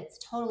do it. But it's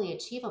totally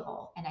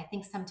achievable. And I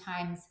think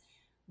sometimes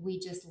we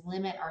just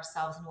limit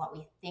ourselves in what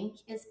we think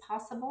is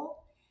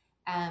possible.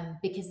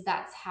 because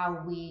that's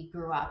how we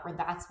grew up or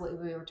that's what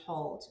we were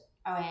told.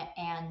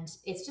 And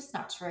it's just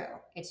not true.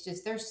 It's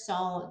just there's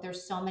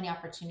so many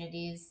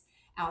opportunities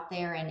out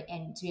there,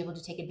 and to be able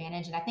to take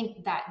advantage. And I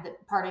think that the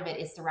part of it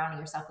is surrounding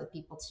yourself with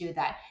people too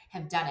that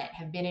have done it,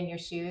 have been in your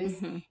shoes,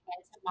 Hmm. and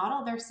to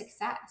model their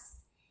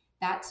success.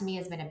 That to me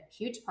has been a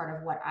huge part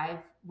of what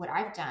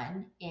I've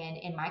done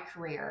in my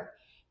career.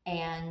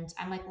 And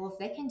I'm like, well, if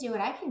they can do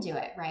it, I can do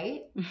it,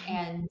 right?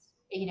 And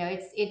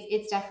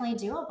it's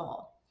definitely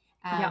doable.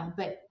 Yeah.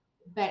 But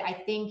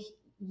I think,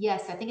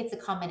 yes, I think it's a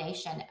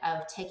combination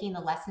of taking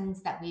the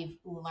lessons that we've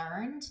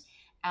learned,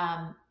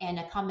 and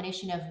a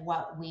combination of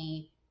what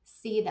we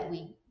see that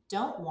we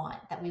don't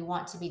want, that we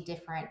want to be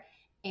different,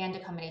 and a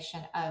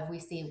combination of we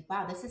see,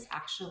 wow, this is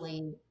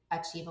actually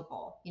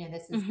achievable.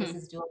 This Hmm.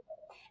 is doable.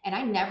 And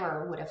I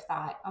never would have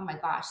thought, oh my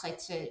gosh, like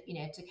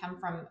to come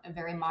from a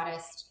very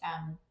modest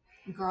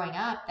growing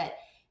up, that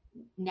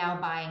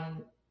now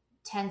buying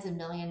tens of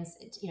millions,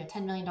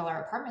 $10 million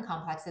apartment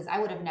complexes. I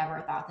would have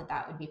never thought that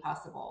that would be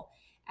possible.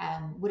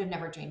 Would have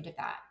never dreamed of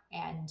that.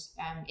 And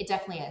it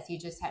definitely is.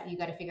 You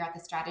got to figure out the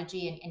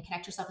strategy, and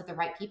connect yourself with the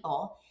right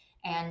people.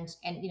 And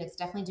it's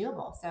definitely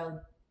doable. So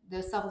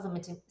those those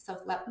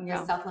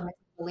Yeah. self-limiting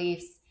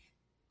beliefs,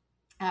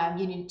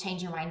 you need to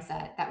change your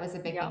mindset. That was a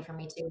big thing Yeah. for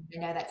me too. I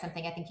know that's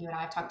something I think you and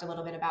I have talked a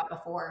little bit about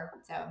before.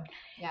 So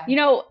yeah, You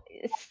know,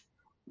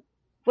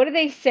 what do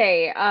they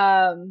say?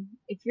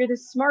 If you're the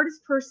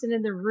smartest person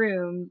in the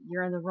room,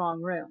 you're in the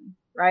wrong room,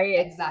 right?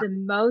 It's the exactly.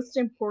 most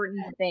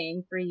important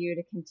thing for you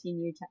to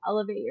continue to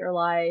elevate your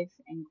life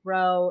and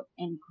grow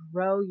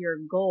your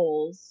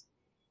goals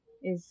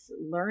is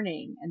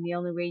learning. And the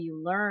only way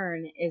you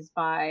learn is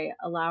by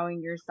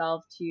allowing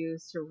yourself to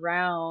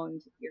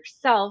surround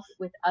yourself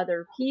with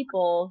other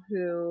people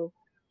who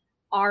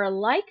are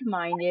like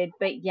minded,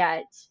 but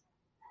yet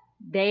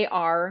they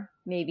are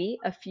maybe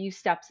a few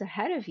steps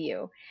ahead of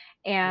you.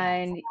 Yes,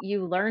 And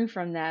you learn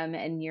from them,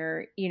 and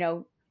you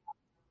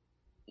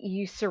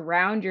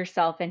surround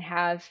yourself and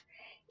have,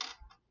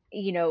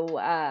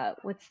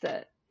 what's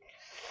the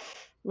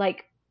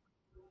like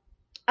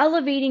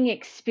elevating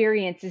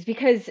experiences.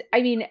 Because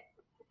I mean,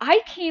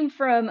 I came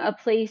from a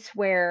place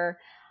where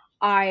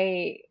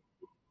I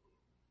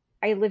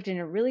I lived in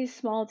a really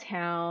small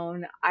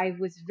town. I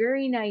was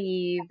very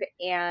naive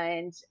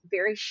and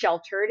very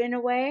sheltered in a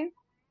way.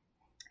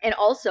 And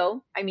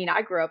also, I mean,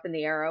 I grew up in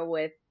the era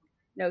with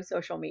no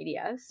social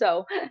media.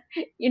 So,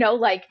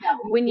 like yeah,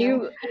 me when too.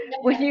 you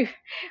when you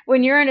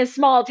when you're in a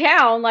small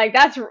town, like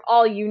that's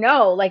all you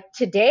know. Like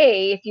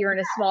today, if you're in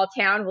a small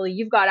town, well,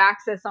 you've got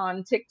access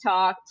on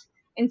TikTok,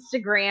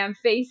 Instagram,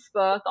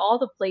 Facebook, all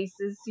the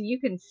places, so you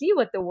can see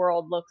what the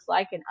world looks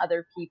like and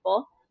other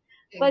people.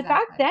 But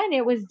back Exactly. then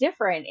it was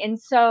different. And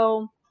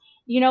so,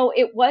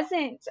 it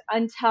wasn't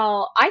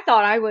until I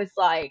thought I was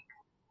like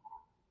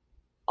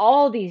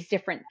all these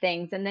different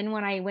things. And then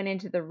when I went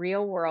into the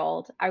real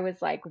world, I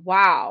was like,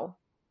 wow,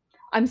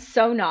 I'm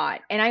so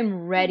not. And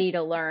I'm ready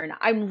to learn.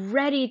 I'm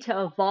ready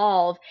to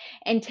evolve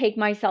and take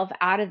myself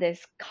out of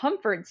this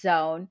comfort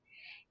zone,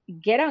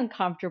 get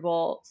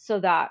uncomfortable so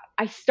that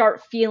I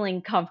start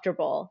feeling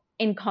comfortable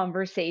in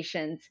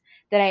conversations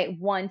that I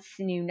once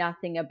knew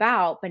nothing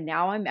about, but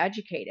now I'm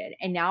educated.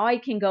 And now I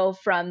can go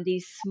from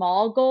these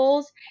small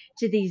goals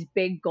to these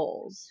big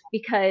goals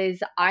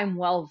because I'm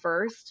well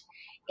versed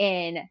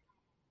in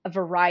a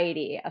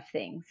variety of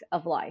things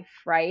of life,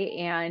 right?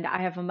 And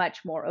I have a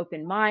much more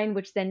open mind,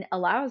 which then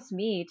allows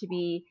me to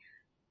be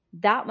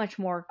that much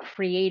more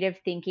creative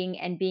thinking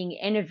and being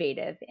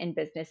innovative in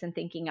business and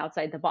thinking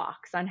outside the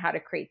box on how to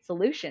create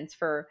solutions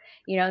for,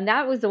 and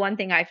that was the one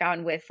thing I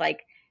found with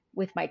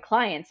my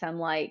clients. I'm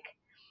like,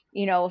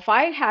 if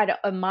I had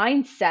a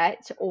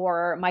mindset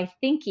or my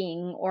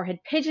thinking or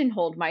had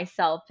pigeonholed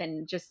myself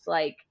and just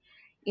like,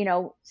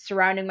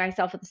 surrounding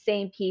myself with the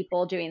same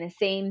people, doing the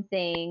same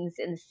things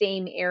in the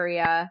same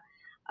area,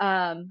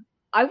 I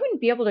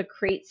wouldn't be able to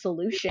create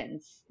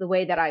solutions the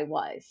way that I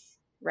was,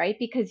 right?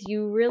 Because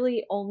you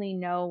really only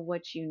know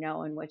what you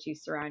know and what you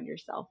surround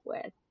yourself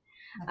with.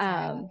 That's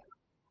right. Um,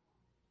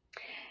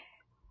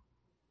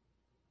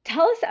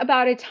 Tell us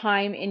about a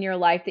time in your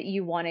life that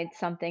you wanted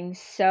something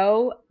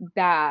so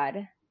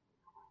bad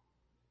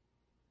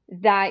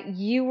that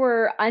you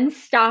were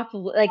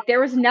unstoppable. Like there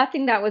was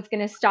nothing that was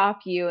going to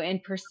stop you in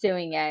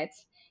pursuing it.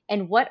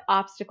 And what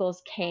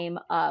obstacles came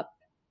up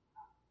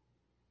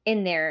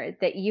in there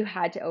that you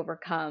had to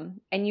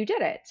overcome and you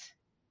did it?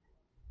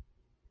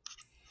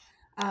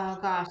 Oh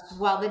gosh.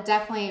 Well, the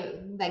definitely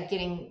like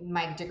getting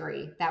my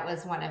degree. That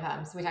was one of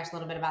them. So we talked a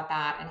little bit about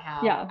that and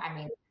how, Yeah. I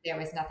mean, there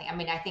was nothing. I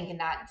mean, I think in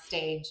that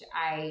stage,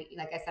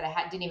 like I said,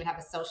 didn't even have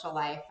a social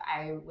life.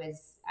 I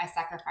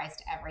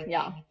sacrificed Yeah.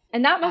 everything.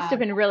 And that must Um, have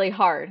been really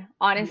hard,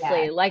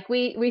 honestly. yes, Like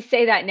we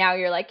say that now,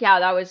 you're like, yeah,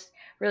 that was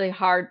really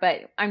hard,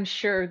 but I'm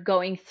sure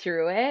going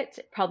through it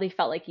probably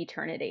felt like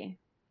eternity.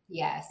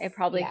 yes, It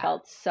probably yeah.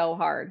 felt so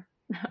hard.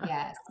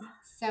 Yes,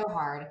 so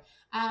hard.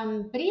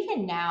 But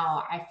even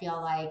now, I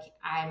feel like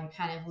I'm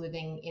kind of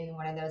living in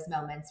one of those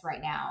moments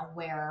right now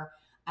where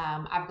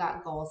I've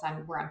got goals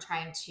where I'm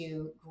trying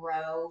to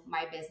grow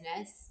my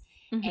business,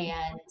 Mhm.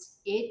 and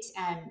it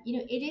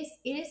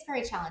is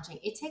very challenging.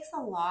 It takes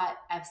a lot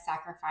of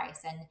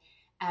sacrifice,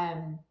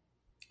 and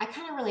I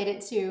kind of relate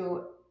it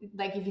to,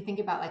 like, if you think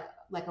about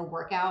like a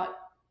workout,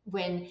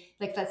 when,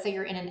 like, let's say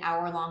you're in an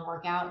hour long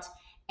workout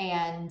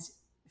and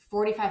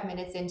 45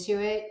 minutes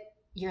into it,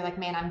 you're like,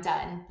 man, I'm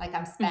done. Like,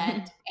 I'm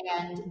spent. Mhm.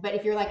 And but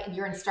if you're like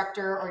your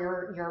instructor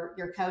or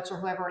your coach or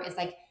whoever is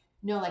like,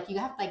 no, like, you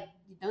have, like,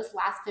 those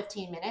last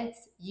 15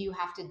 minutes, you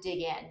have to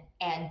dig in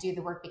and do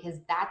the work, because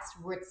that's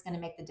where it's going to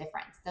make the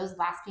difference. Those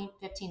last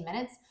 15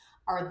 minutes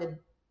are the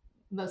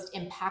most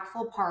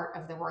impactful part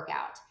of the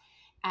workout.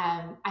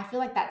 I feel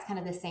like that's kind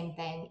of the same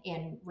thing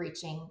in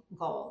reaching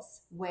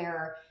goals,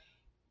 where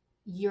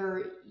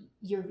you're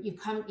you've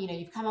come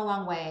a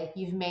long way,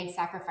 you've made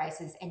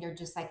sacrifices, and you're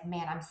just like,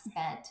 man, I'm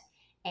spent.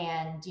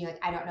 And you're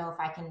like, I don't know if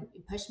I can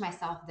push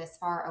myself this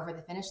far over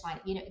the finish line.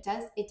 It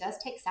does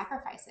take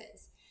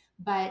sacrifices,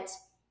 but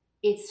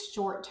it's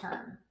short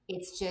term.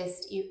 It's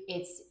just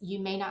you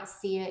may not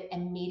see it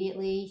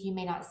immediately, you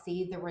may not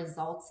see the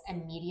results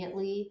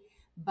immediately,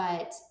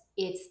 but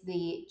it's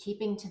the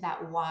keeping to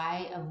that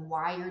why of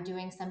why you're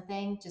doing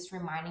something, just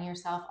reminding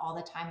yourself all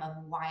the time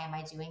of, why am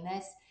I doing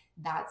this?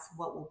 That's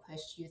what will push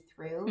you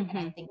through. And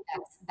I Mhm. think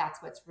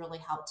that's what's really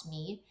helped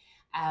me.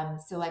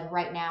 So, like,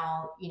 right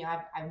now,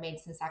 I've made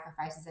some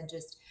sacrifices, and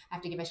just I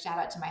have to give a shout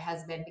out to my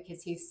husband,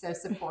 because he's so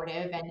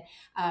supportive. And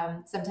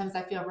sometimes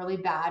I feel really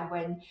bad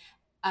when,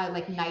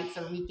 like, nights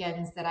or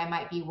weekends that I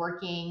might be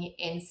working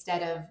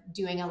instead of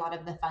doing a lot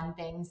of the fun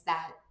things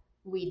that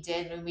we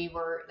did when we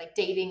were, like,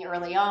 dating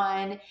early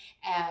on.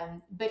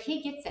 But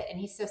he gets it, and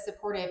he's so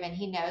supportive, and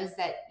he knows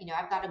that,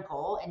 I've got a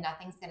goal and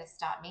nothing's going to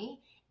stop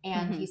me.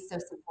 And Mhm. he's so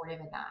supportive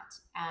in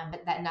that,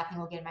 but that nothing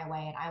will get in my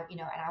way. And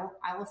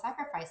I will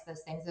sacrifice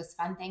those things, those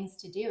fun things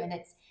to do. And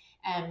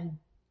um,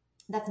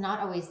 that's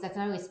not always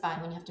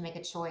fun when you have to make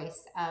a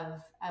choice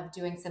of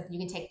doing something. You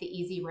can take the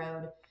easy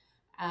road,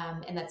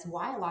 and that's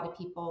why a lot of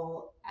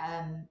people,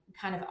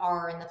 kind of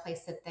are in the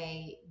place that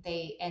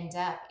they end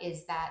up,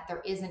 is that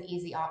there is an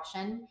easy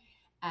option.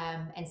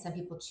 And some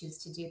people choose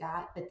to do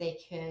that, but they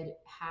could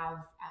have,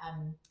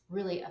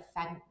 really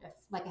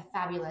like a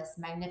fabulous,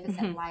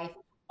 magnificent Mhm. life,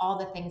 all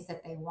the things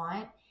that they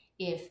want,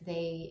 if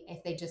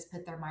they just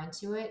put their mind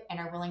to it and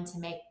are willing to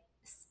make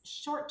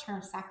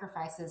short-term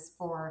sacrifices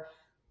for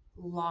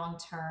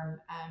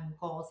long-term,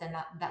 goals, and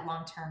that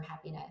long-term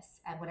happiness,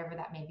 whatever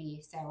that may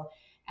be. So,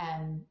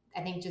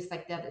 I think just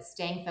like the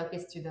staying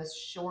focused through those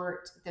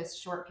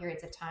short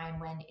periods of time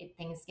when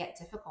things get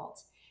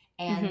difficult,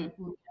 and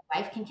Mhm.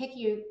 life can kick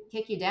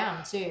you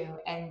down too,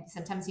 and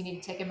sometimes you need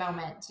to take a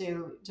moment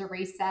to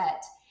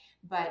reset.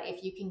 But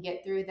if you can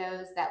get through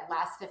that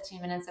last 15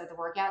 minutes of the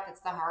workout,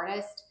 that's the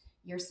hardest,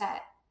 you're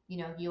set.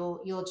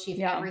 You'll achieve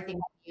Yeah, everything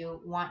that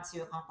you want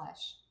to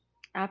accomplish.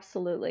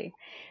 absolutely.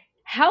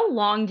 How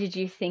long did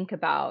you think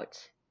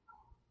about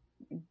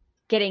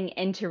getting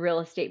into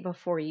real estate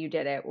before you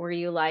did it? Were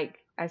you like,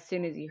 as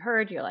soon as you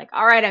heard, you're like,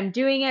 all right, I'm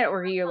doing it?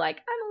 Or you're like,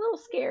 I'm a little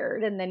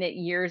scared. And then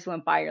years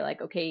went by, you're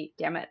like, okay,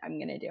 damn it, I'm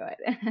going to do it.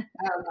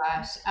 Oh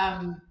gosh.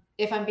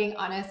 If I'm being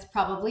honest,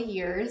 probably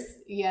years.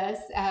 Yes.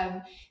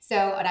 So,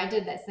 and I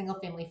did that single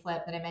family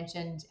flip that I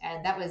mentioned,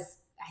 and that was,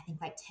 I think,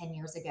 like 10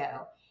 years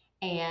ago.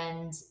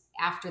 And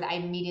after that, I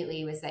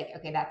immediately was like,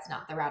 okay, that's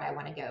not the route I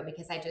want to go,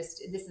 because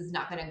this is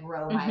not going to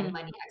grow my Mhm.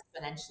 money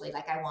exponentially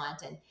like I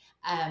want.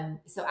 And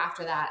so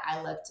after that,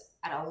 I looked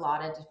at a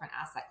lot of different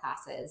asset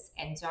classes.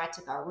 And so I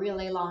took a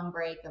really long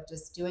break of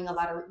just doing a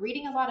lot of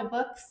reading, a lot of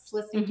books,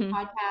 listening to Mhm.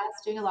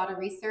 podcasts, doing a lot of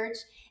research.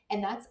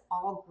 And that's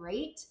all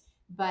great,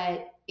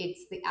 but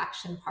it's the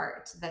action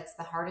part that's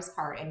the hardest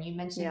part. And you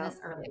mentioned Yeah, this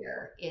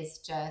earlier, is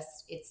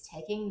just, it's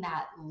taking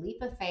that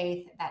leap of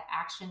faith, that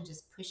action,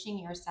 just pushing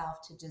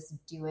yourself to just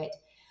do it.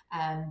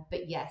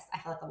 But yes, I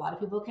feel like a lot of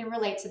people can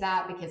relate to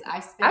that, because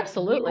I spent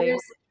absolutely.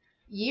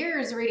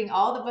 years reading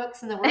all the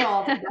books in the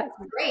world.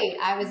 That's great.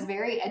 I was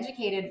very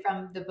educated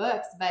from the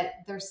books, but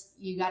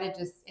you got to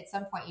just, at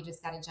some point, you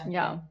just got to jump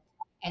Yeah. in.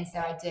 And so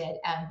I did.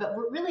 But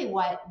really,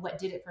 what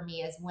did it for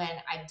me is when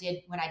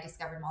I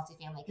discovered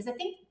multifamily, because I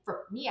think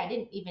for me, I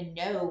didn't even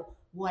know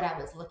what I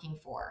was looking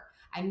for.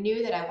 I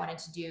knew that I wanted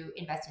to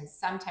invest in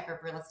some type of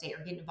real estate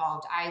or get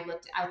involved. I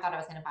thought I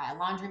was going to buy a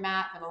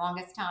laundromat for the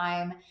longest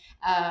time.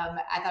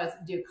 I thought I was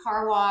going to do a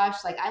car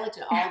wash. Like, I looked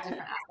at all different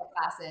asset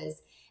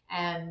classes.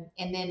 And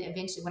then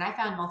eventually, when I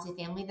found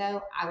multifamily,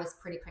 though, I was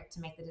pretty quick to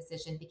make the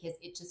decision, because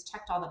it just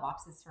checked all the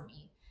boxes for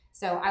me.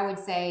 So I would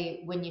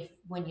say, when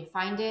you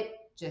find it,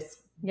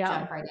 just Yeah.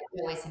 jump right in.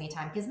 Don't waste any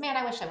time. Because, man,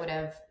 I wish I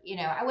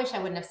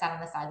wouldn't have sat on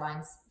the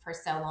sidelines for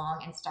so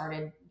long and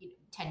started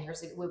 10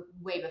 years ago,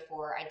 way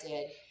before I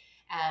did.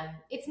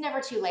 It's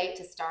never too late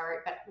to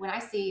start. But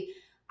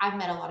I've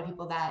met a lot of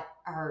people that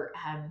are,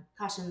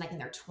 gosh, in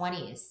their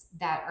 20s,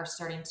 that are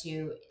starting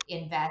to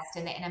invest.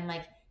 And I'm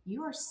like,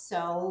 you are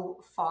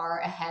so far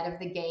ahead of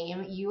the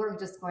game. You are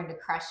just going to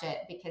crush it,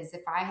 because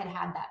if I had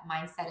had that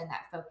mindset and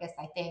that focus,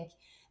 I think,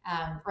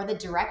 or the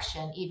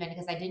direction, even,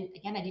 because I didn't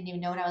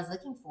even know what I was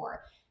looking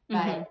for.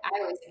 Mm-hmm. But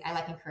I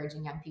like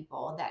encouraging young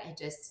people that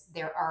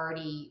they're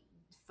already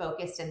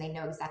focused and they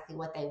know exactly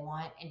what they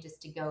want, and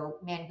just to go,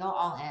 man, go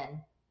all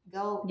in.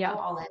 Go Yeah.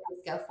 all in.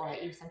 Just go for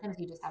it. Sometimes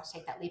you just have to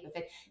take that leap of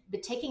faith.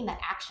 But taking that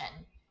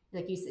action,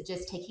 like you said,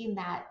 just taking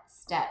that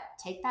step,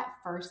 take that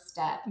first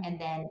step, Mhm. and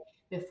then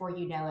before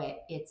you know it,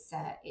 it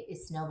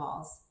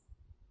snowballs.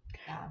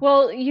 Yeah.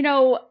 Well,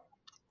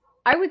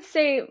 I would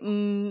say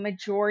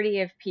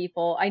majority of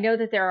people, I know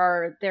that there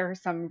are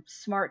some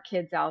smart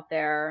kids out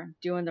there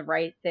doing the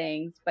right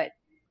things, but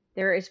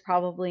there is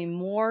probably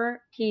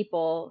more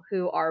people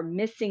who are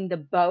missing the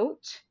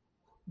boat,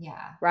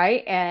 Yeah.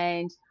 right?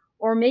 And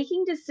or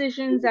making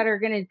decisions that are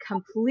going to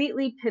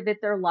completely pivot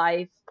their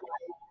life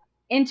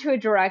into a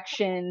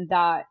direction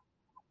that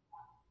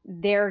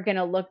they're going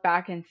to look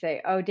back and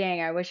say, "Oh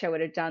dang, I wish I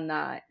would have done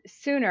that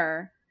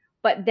sooner."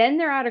 But then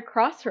they're at a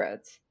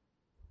crossroads.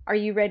 Are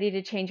you ready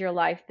to change your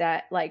life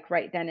that like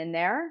right then and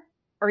there?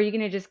 Or are you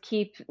going to just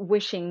keep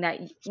wishing that,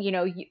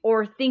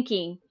 or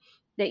thinking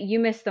that you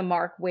missed the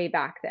mark way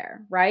back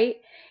there, right?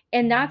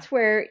 And Mhm. that's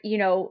where,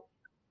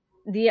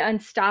 the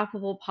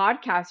Unstoppable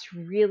podcast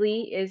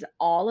really is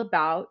all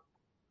about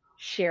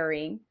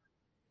sharing,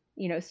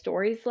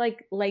 stories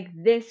like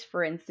this,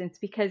 for instance,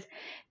 because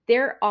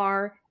there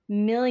are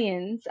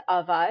millions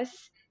of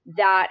us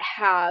that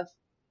have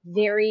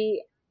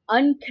very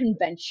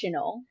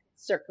unconventional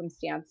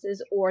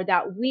circumstances, or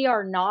that we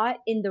are not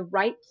in the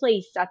right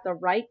place at the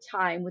right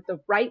time with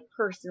the right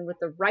person with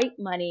the right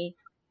money,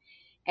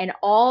 and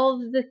all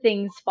of the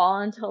things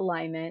fall into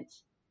alignment.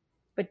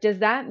 But does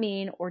that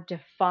mean or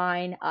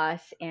define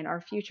us and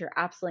our future?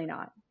 Absolutely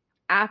not. No.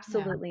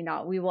 Absolutely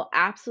not. We will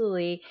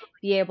absolutely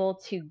be able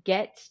to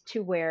get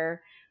to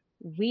where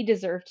we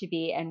deserve to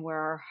be and where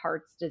our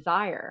hearts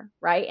desire,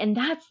 right? And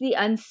that's the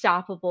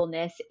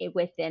unstoppableness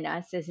within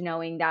us, is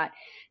knowing that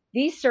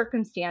these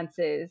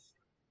circumstances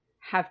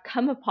have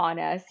come upon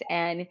us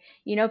and,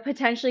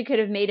 potentially could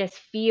have made us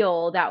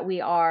feel that we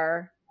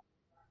are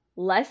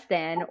less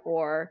than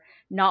or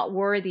not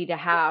worthy to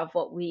have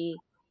what we,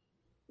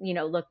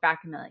 look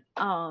back and be like,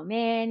 oh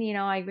man,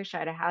 I wish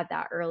I'd have had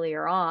that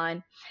earlier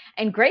on.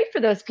 And great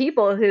for those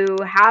people who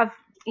have,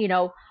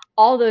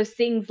 all those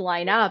things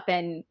line up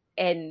and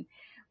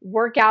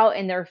work out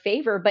in their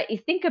favor. But you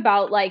think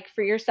about, like,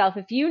 for yourself,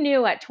 if you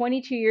knew at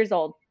 22 years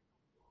old,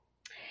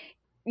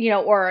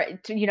 or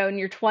in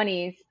your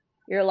 20s,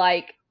 you're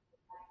like,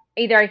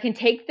 either I can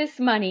take this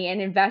money and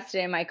invest it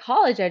in my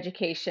college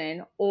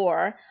education,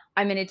 or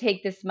I'm going to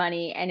take this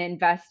money and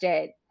invest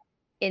it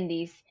in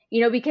these,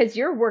 because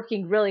you're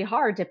working really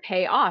hard to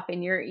pay off,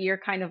 and you're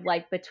kind of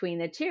like between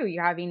the two,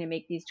 you're having to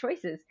make these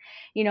choices.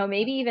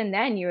 Maybe even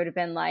then you would have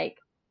been like,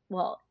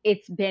 well,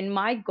 it's been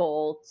my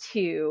goal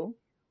to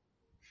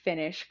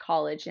finish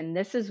college, and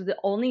this is the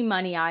only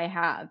money I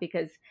have,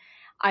 because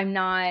I'm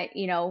not,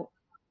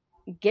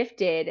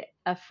 gifted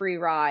a free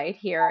ride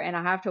here, and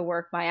I have to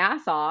work my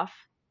ass off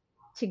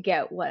to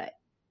get what,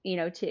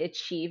 to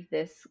achieve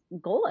this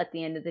goal at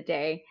the end of the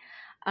day.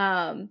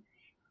 um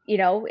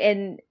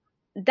and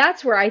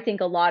that's where I think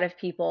a lot of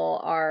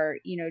people are,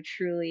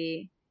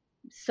 truly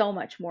so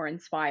much more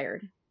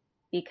inspired,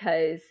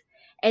 because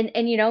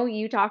and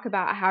you talk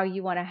about how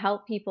you want to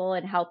help people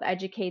and help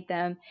educate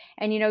them,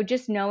 and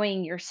just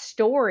knowing your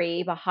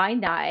story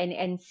behind that,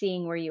 and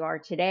seeing where you are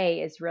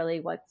today is really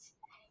what's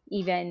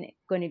even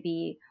going to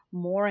be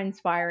more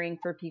inspiring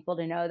for people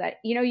to know that,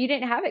 you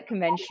didn't have it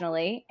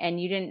conventionally,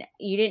 and you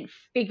didn't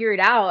figure it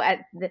out at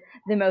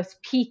the most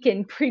peak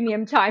and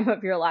premium time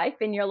of your life,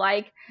 and you're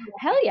like,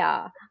 hell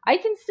yeah, I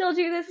can still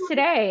do this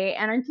today,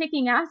 and I'm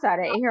kicking ass at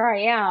it. Here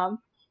I am,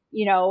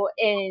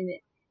 in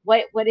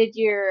what did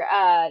your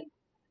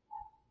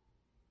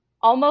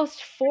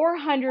almost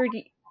 400,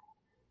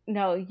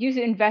 no,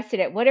 you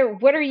invested it. What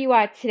are you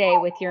at today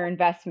with your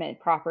investment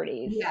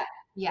properties? Yeah.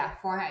 Yeah.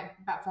 400,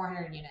 about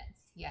 400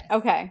 units. Yes.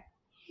 Okay.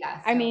 Yeah.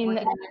 I So mean,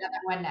 working on another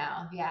one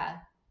now. Yeah.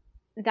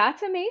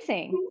 that's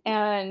amazing.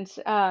 And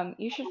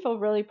you should feel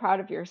really proud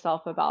of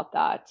yourself about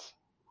that.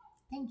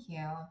 Thank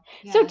you.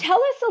 So Yes. tell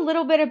us a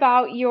little bit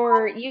about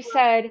you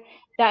said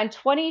that in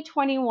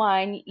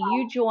 2021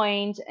 you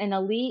joined an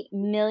elite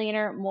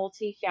millionaire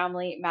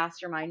multifamily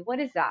mastermind. What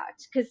is that?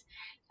 Because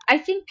I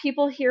think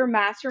people hear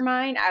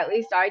mastermind, at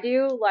least I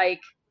do,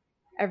 like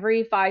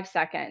every 5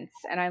 seconds.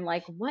 And I'm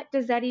like, what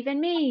does that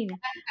even mean?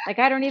 Like,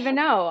 I don't even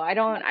know. I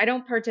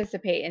don't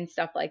participate in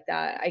stuff like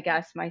that, I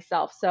guess,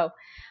 myself. So,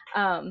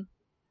 um,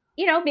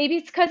 maybe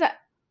it's because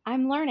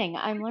I'm learning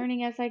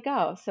as I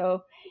go.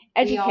 So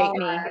We all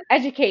educate are. me,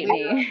 educate We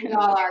me.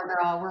 all are,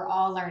 girl. We're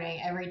all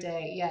learning every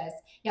day. Yes.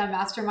 Yeah.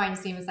 Mastermind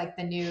seems like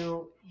the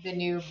new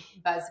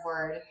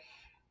buzzword.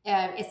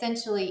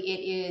 Essentially,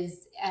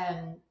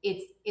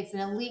 it's an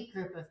elite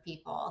group of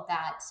people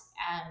that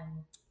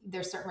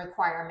there's certain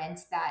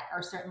requirements that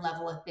are certain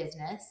level of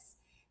business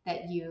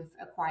that you've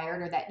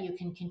acquired or that you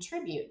can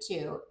contribute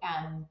to.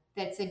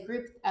 That's a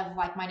group of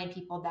like-minded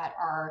people that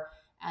are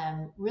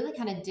really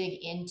kind of dig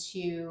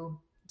into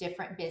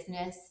different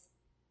business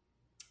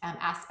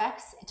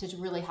aspects to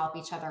really help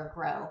each other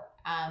grow.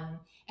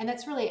 And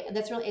that's really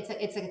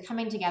it's a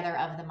coming together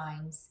of the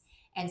minds.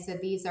 And so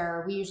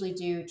we usually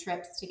do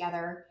trips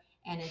together,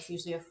 and it's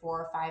usually a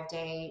 4 or 5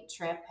 day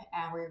trip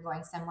where you're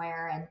going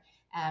somewhere.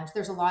 And so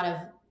there's a lot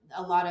of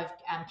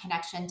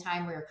connection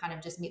time where you're kind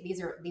of just meet.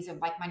 These are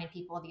like-minded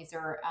people. These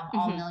are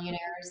all Mhm.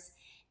 millionaires,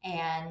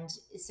 and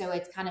so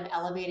it's kind of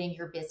elevating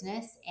your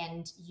business,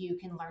 and you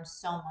can learn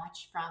so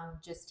much from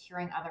just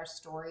hearing other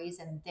stories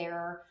and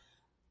their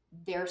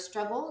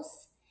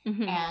struggles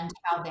Mhm. and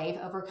how they've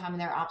overcome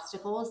their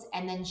obstacles,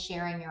 and then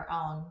sharing your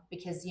own,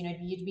 because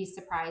you'd be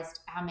surprised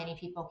how many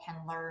people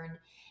can learn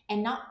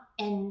and not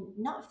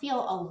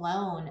feel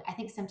alone. I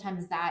think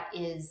sometimes that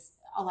is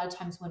a lot of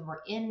times when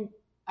we're in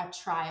a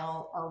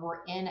trial, or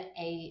we're in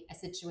a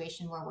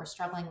situation where we're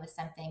struggling with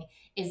something,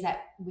 is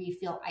that we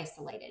feel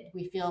isolated.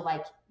 We feel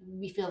like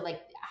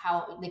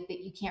how, like, that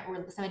you can't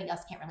somebody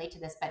else can't relate to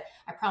this, but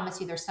I promise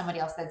you there's somebody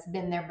else that's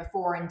been there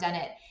before and done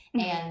it,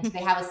 and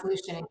they have a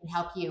solution and can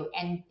help you,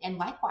 and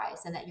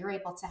likewise, and that you're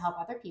able to help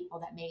other people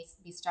that may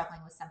be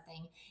struggling with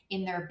something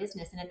in their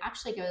business. And it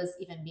actually goes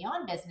even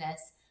beyond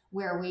business,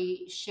 where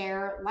we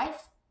share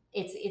life.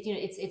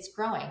 It's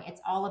growing.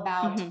 It's all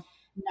about Mhm.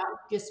 not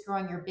just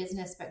growing your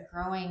business, but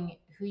growing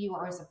who you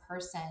are as a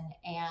person.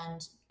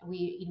 And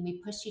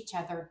we push each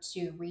other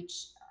to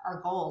reach our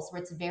goals, where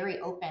it's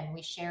very open.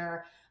 We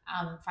share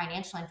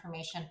financial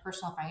information,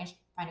 personal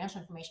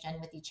financial information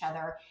with each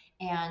other,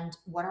 and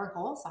what our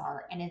goals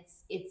are. And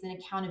it's an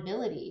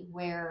accountability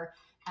where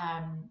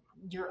um,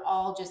 you're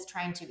all just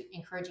trying to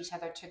encourage each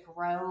other to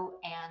grow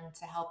and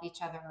to help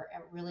each other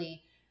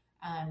really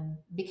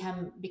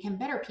become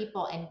better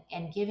people,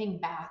 and giving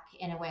back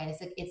in a way.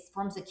 It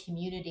forms a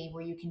community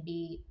where you can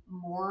be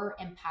more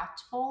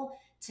impactful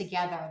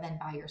together than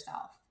by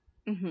yourself.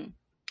 Mhm.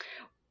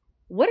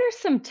 What are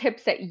some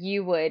tips that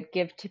you would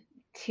give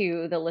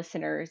to the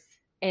listeners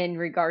in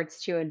regards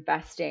to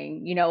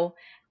investing?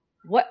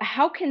 What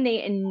how can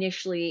they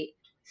initially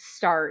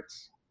start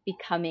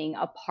becoming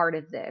a part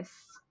of this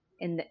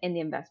in the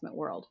investment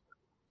world?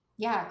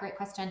 Yeah, great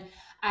question.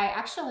 I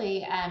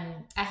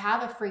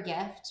have a free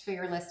gift for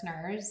your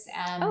listeners.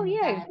 Oh,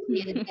 That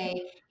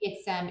yay. is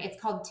it's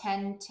called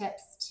 10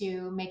 tips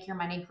to make your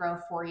money grow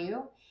for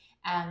you.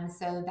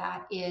 So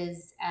that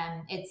is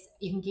it's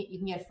you can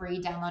get a free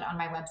download on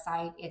my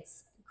website.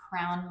 It's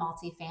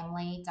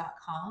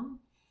crownmultifamily.com.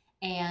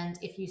 And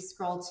if you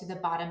scroll to the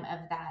bottom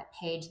of that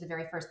page, the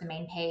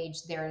main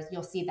page,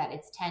 you'll see that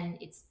it's 10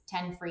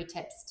 free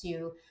tips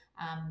to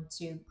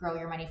grow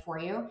your money for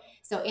you.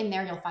 So in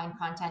there, you'll find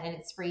content, and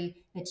it's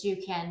free, that you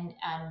can.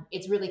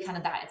 It's really kind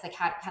of that. It's like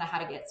how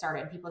to get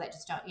started. People that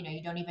just don't,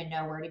 you don't even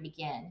know where to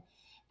begin.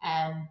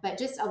 But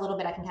just a little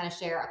bit, I can kind of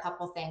share a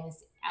couple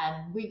things.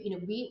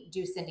 We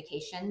do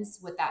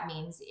syndications. What that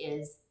means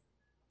is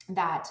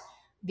that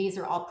these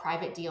are all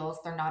private deals.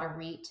 They're not a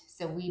REIT.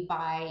 So we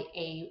buy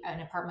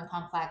an apartment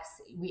complex.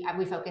 We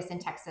focus in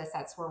Texas.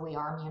 That's where we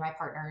are, me and my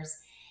partners.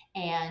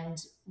 And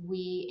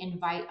we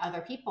invite other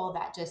people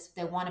that just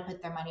they want to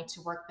put their money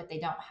to work, but they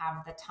don't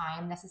have the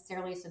time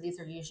necessarily. So these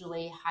are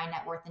usually high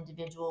net worth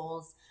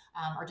individuals,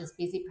 or just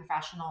busy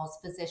professionals,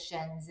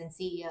 physicians, and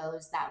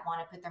CEOs that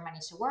want to put their money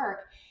to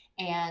work.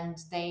 And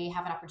they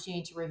have an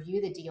opportunity to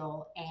review the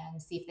deal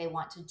and see if they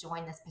want to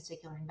join this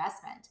particular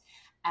investment.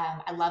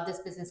 I love this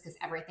business because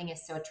everything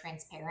is so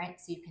transparent.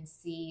 So you can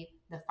see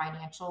the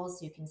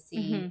financials, you can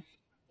see Mhm.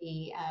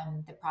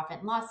 the profit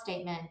and loss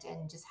statement,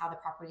 and just how the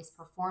property is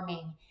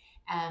performing.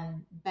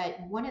 But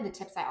one of the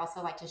tips I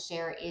also like to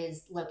share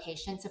is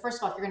location. So first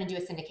of all, if you're going to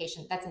do a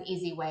syndication, that's an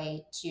easy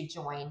way to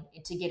join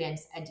to get in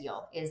a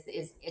deal. Is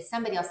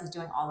somebody else is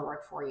doing all the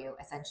work for you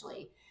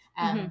essentially.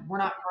 Mhm. We're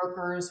not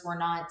brokers, we're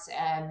not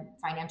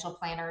financial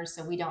planners,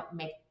 so we don't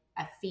make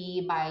a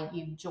fee by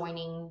you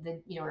joining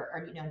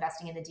or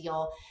investing in the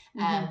deal.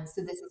 Mhm.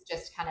 So this is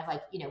just kind of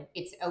like,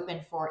 it's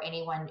open for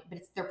anyone,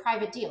 but they're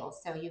private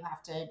deals. So you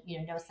have to,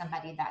 know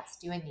somebody that's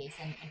doing these,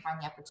 and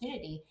find the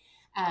opportunity.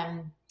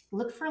 Um,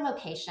 Look for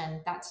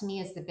location. That to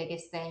me is the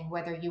biggest thing,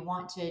 whether you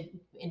want to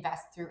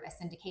invest through a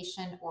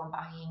syndication or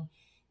buying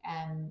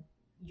um,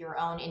 your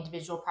own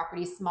individual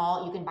property.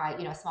 Small, you can buy,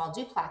 a small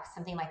duplex,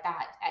 something like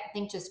that. I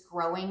think just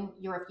growing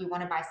if you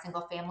want to buy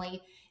single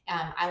family,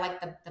 I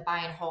like the buy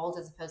and hold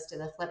as opposed to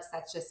the flips.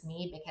 That's just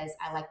me, because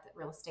I like that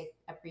real estate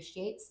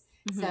appreciates.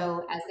 Mhm.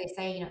 So as they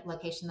say,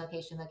 location,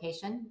 location,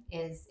 location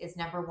is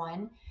number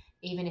one.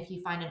 Even if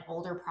you find an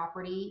older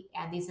property,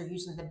 and these are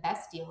usually the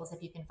best deals,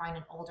 if you can find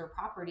an older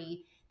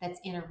property that's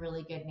in a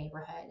really good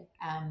neighborhood,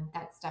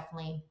 that's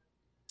definitely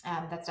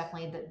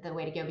the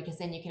way to go, because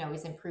then you can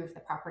always improve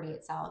the property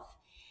itself.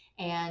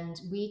 And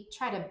we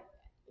try to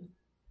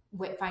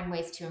find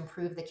ways to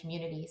improve the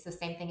community. So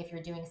same thing if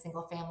you're doing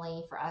single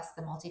family. For us,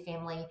 the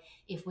multifamily,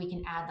 if we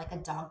can add like a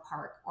dog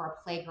park or a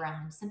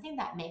playground, something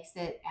that makes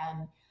it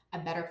a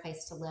better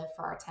place to live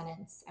for our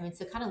tenants. I mean,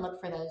 so kind of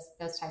look for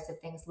those types of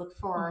things. Look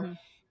for Mhm.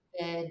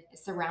 the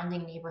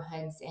surrounding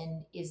neighborhoods,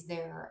 and is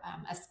there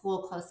a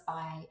school close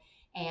by,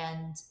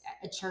 and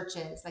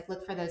churches. Like,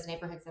 look for those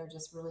neighborhoods that are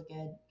just really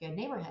good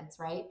neighborhoods,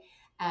 right?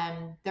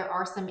 There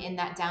are some in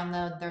that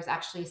download. There's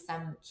actually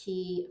some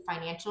key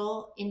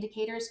financial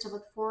indicators to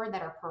look for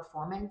that are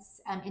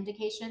performance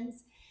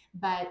indications.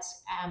 But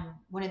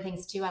one of the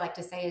things too I like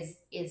to say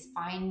is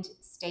find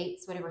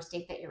states, whatever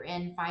state that you're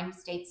in, find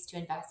states to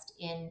invest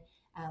in,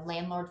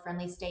 landlord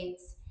friendly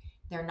states.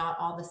 They're not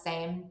all the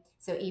same.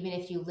 So even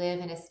if you live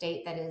in a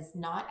state that is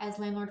not as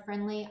landlord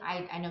friendly,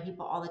 I know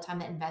people all the time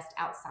that invest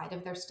outside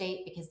of their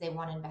state because they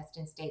want to invest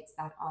in states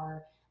that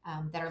are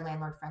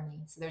landlord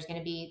friendly. So there's going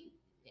to be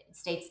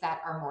states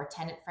that are more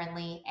tenant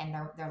friendly, and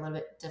they're a little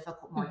bit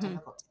more Hmm.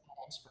 difficult to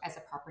manage as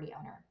a property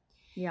owner.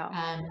 Yeah.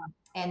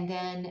 And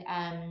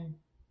then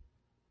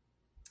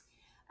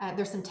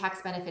there's some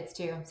tax benefits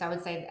too. So I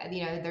would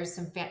say, there's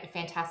some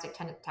fantastic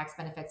tax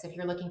benefits. If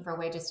you're looking for a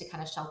way just to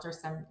kind of shelter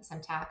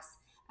some tax,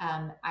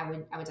 I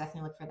would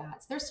definitely look for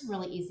that. So there's some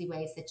really easy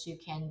ways that you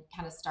can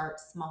kind of start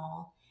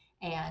small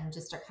and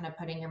just start kind of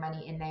putting your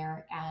money in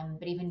there.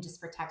 But even just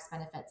for tax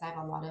benefits, I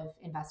have a lot of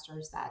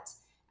investors that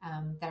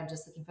are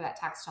just looking for that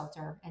tax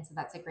shelter, and so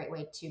that's a great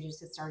way to just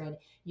get started.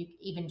 You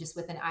even just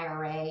with an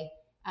IRA,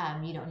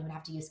 you don't even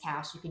have to use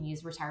cash. You can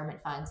use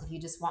retirement funds if you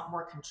just want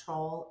more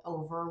control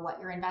over what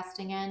you're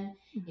investing in.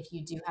 If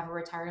you do have a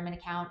retirement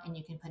account and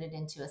you can put it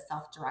into a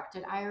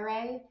self-directed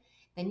IRA,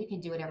 then you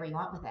can do whatever you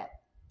want with it.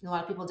 A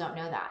lot of people don't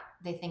know that.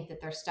 They think that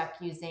they're stuck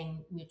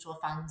using mutual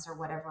funds or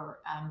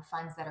whatever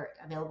funds that are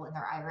available in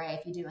their IRA.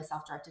 If you do a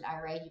self-directed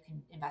IRA, you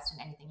can invest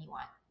in anything you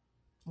want,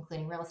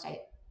 including real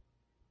estate.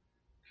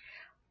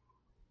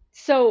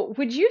 So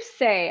would you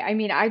say, I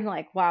mean, I'm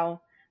like,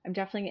 wow, I'm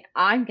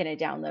gonna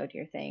download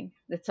your thing.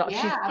 That's all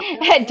Yeah, she's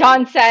absolutely.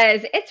 Dawn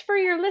says, it's for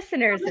your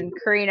listeners, and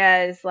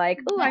Karina is like,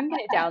 oh, I'm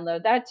gonna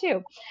download that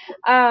too.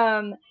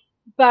 Um,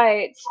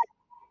 but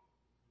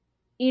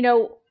you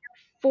know,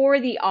 for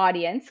the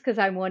audience, because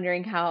I'm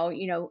wondering how,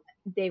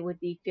 they would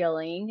be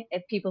feeling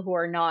if people who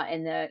are not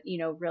in the,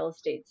 real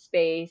estate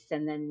space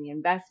and then the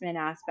investment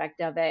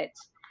aspect of it.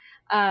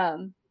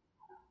 Um,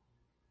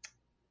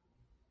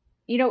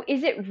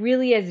 is it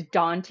really as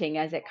daunting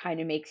as it kind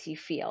of makes you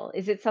feel?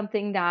 Is it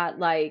something that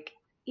like,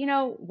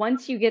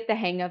 once you get the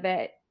hang of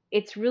it,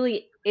 it's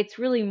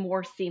really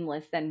more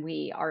seamless than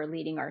we are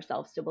leading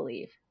ourselves to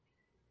believe.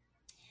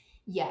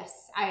 Yes,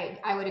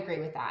 I would agree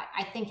with that.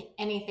 I think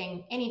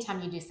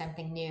anytime you do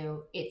something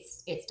new,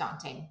 it's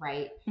daunting,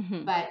 right?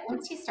 Hmm. But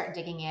once you start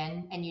digging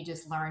in and you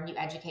just learn, you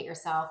educate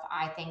yourself.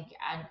 I think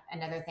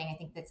another thing I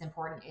think that's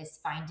important is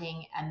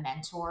finding a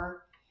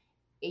mentor.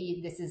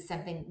 This is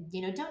something,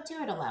 don't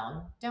do it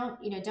alone.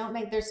 Don't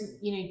make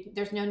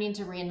there's no need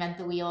to reinvent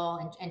the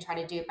wheel and try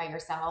to do it by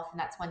yourself. And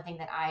that's one thing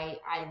that I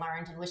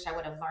learned and wish I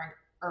would have learned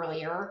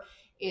earlier,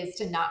 is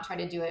to not try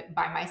to do it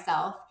by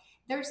myself.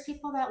 There's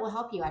people that will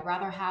help you. I'd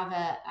rather have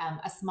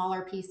a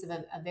smaller piece of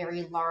a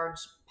very large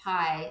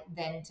pie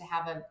than to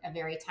have a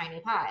very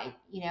tiny pie,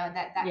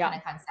 that kind Yeah.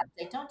 of concept.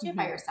 Like, don't do it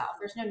by Hmm. yourself.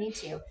 There's no need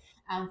to.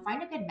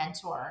 Find a good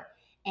mentor.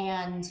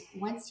 And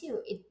once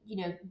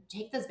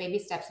take those baby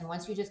steps, and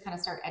once you just kind of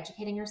start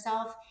educating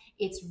yourself,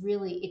 it's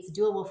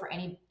doable for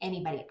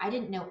anybody. I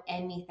didn't know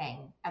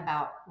anything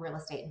about real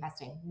estate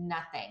investing,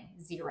 nothing,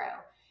 zero.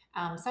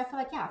 So I feel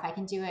like, yeah, if I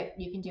can do it,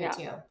 you can do it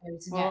Yeah. too.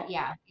 There's no, Well,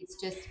 yeah, it's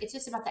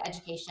just about the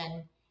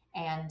education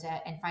and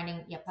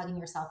finding, yeah, plugging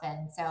yourself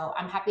in. So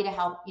I'm happy to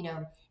help,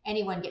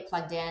 anyone get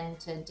plugged in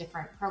to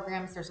different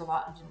programs. There's a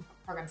lot of different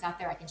programs out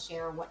there. I can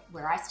share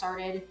where I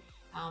started,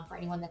 for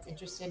anyone that's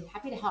interested.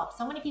 Happy to help.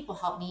 So many people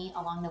help me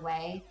along the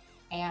way,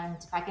 and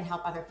if I can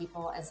help other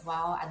people as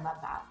well, I'd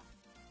love that.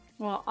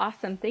 well,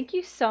 awesome. Thank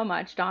you so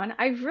much, Dawn.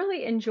 I've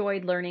really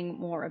enjoyed learning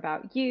more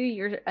about you,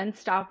 your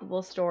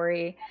unstoppable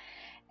story.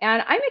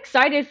 And I'm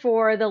excited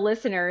for the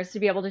listeners to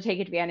be able to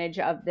take advantage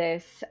of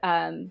this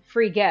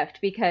free gift,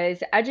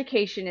 because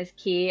education is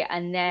key.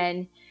 And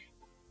then,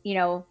 you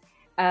know,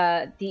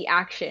 the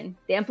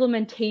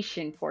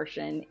implementation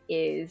portion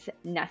is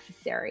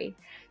necessary.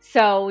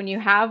 So when you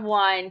have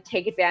one,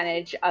 take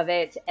advantage of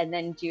it and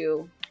then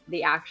do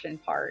the action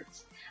part.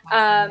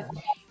 Um,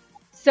 Absolutely.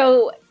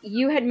 so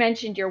you had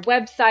mentioned your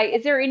website.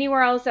 Is there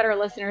anywhere else that our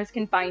listeners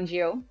can find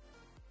you?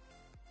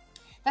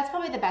 That's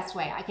probably the best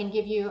way. I can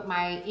give you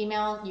my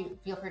email. You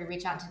feel free to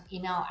reach out to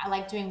email. I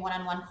like doing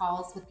one-on-one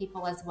calls with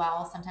people as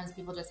well. Sometimes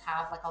people just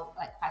have like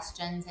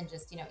questions, and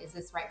just, is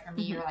this right for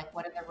me? Or Mhm. like,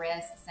 what are the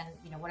risks, and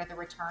what are the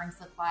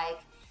returns look like?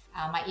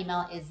 My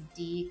email is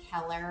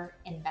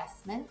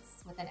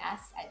dkellerinvestments with an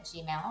S at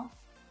Gmail.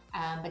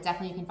 But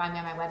definitely you can find me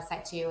on my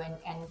website too,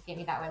 and get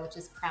me that way, which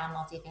is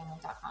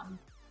crownmultifamily.com.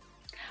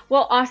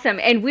 Well, awesome.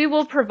 And we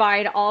will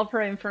provide all of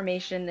her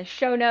information in the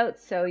show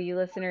notes. So, you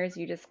listeners,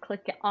 you just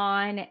click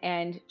on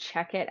and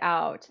check it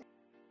out.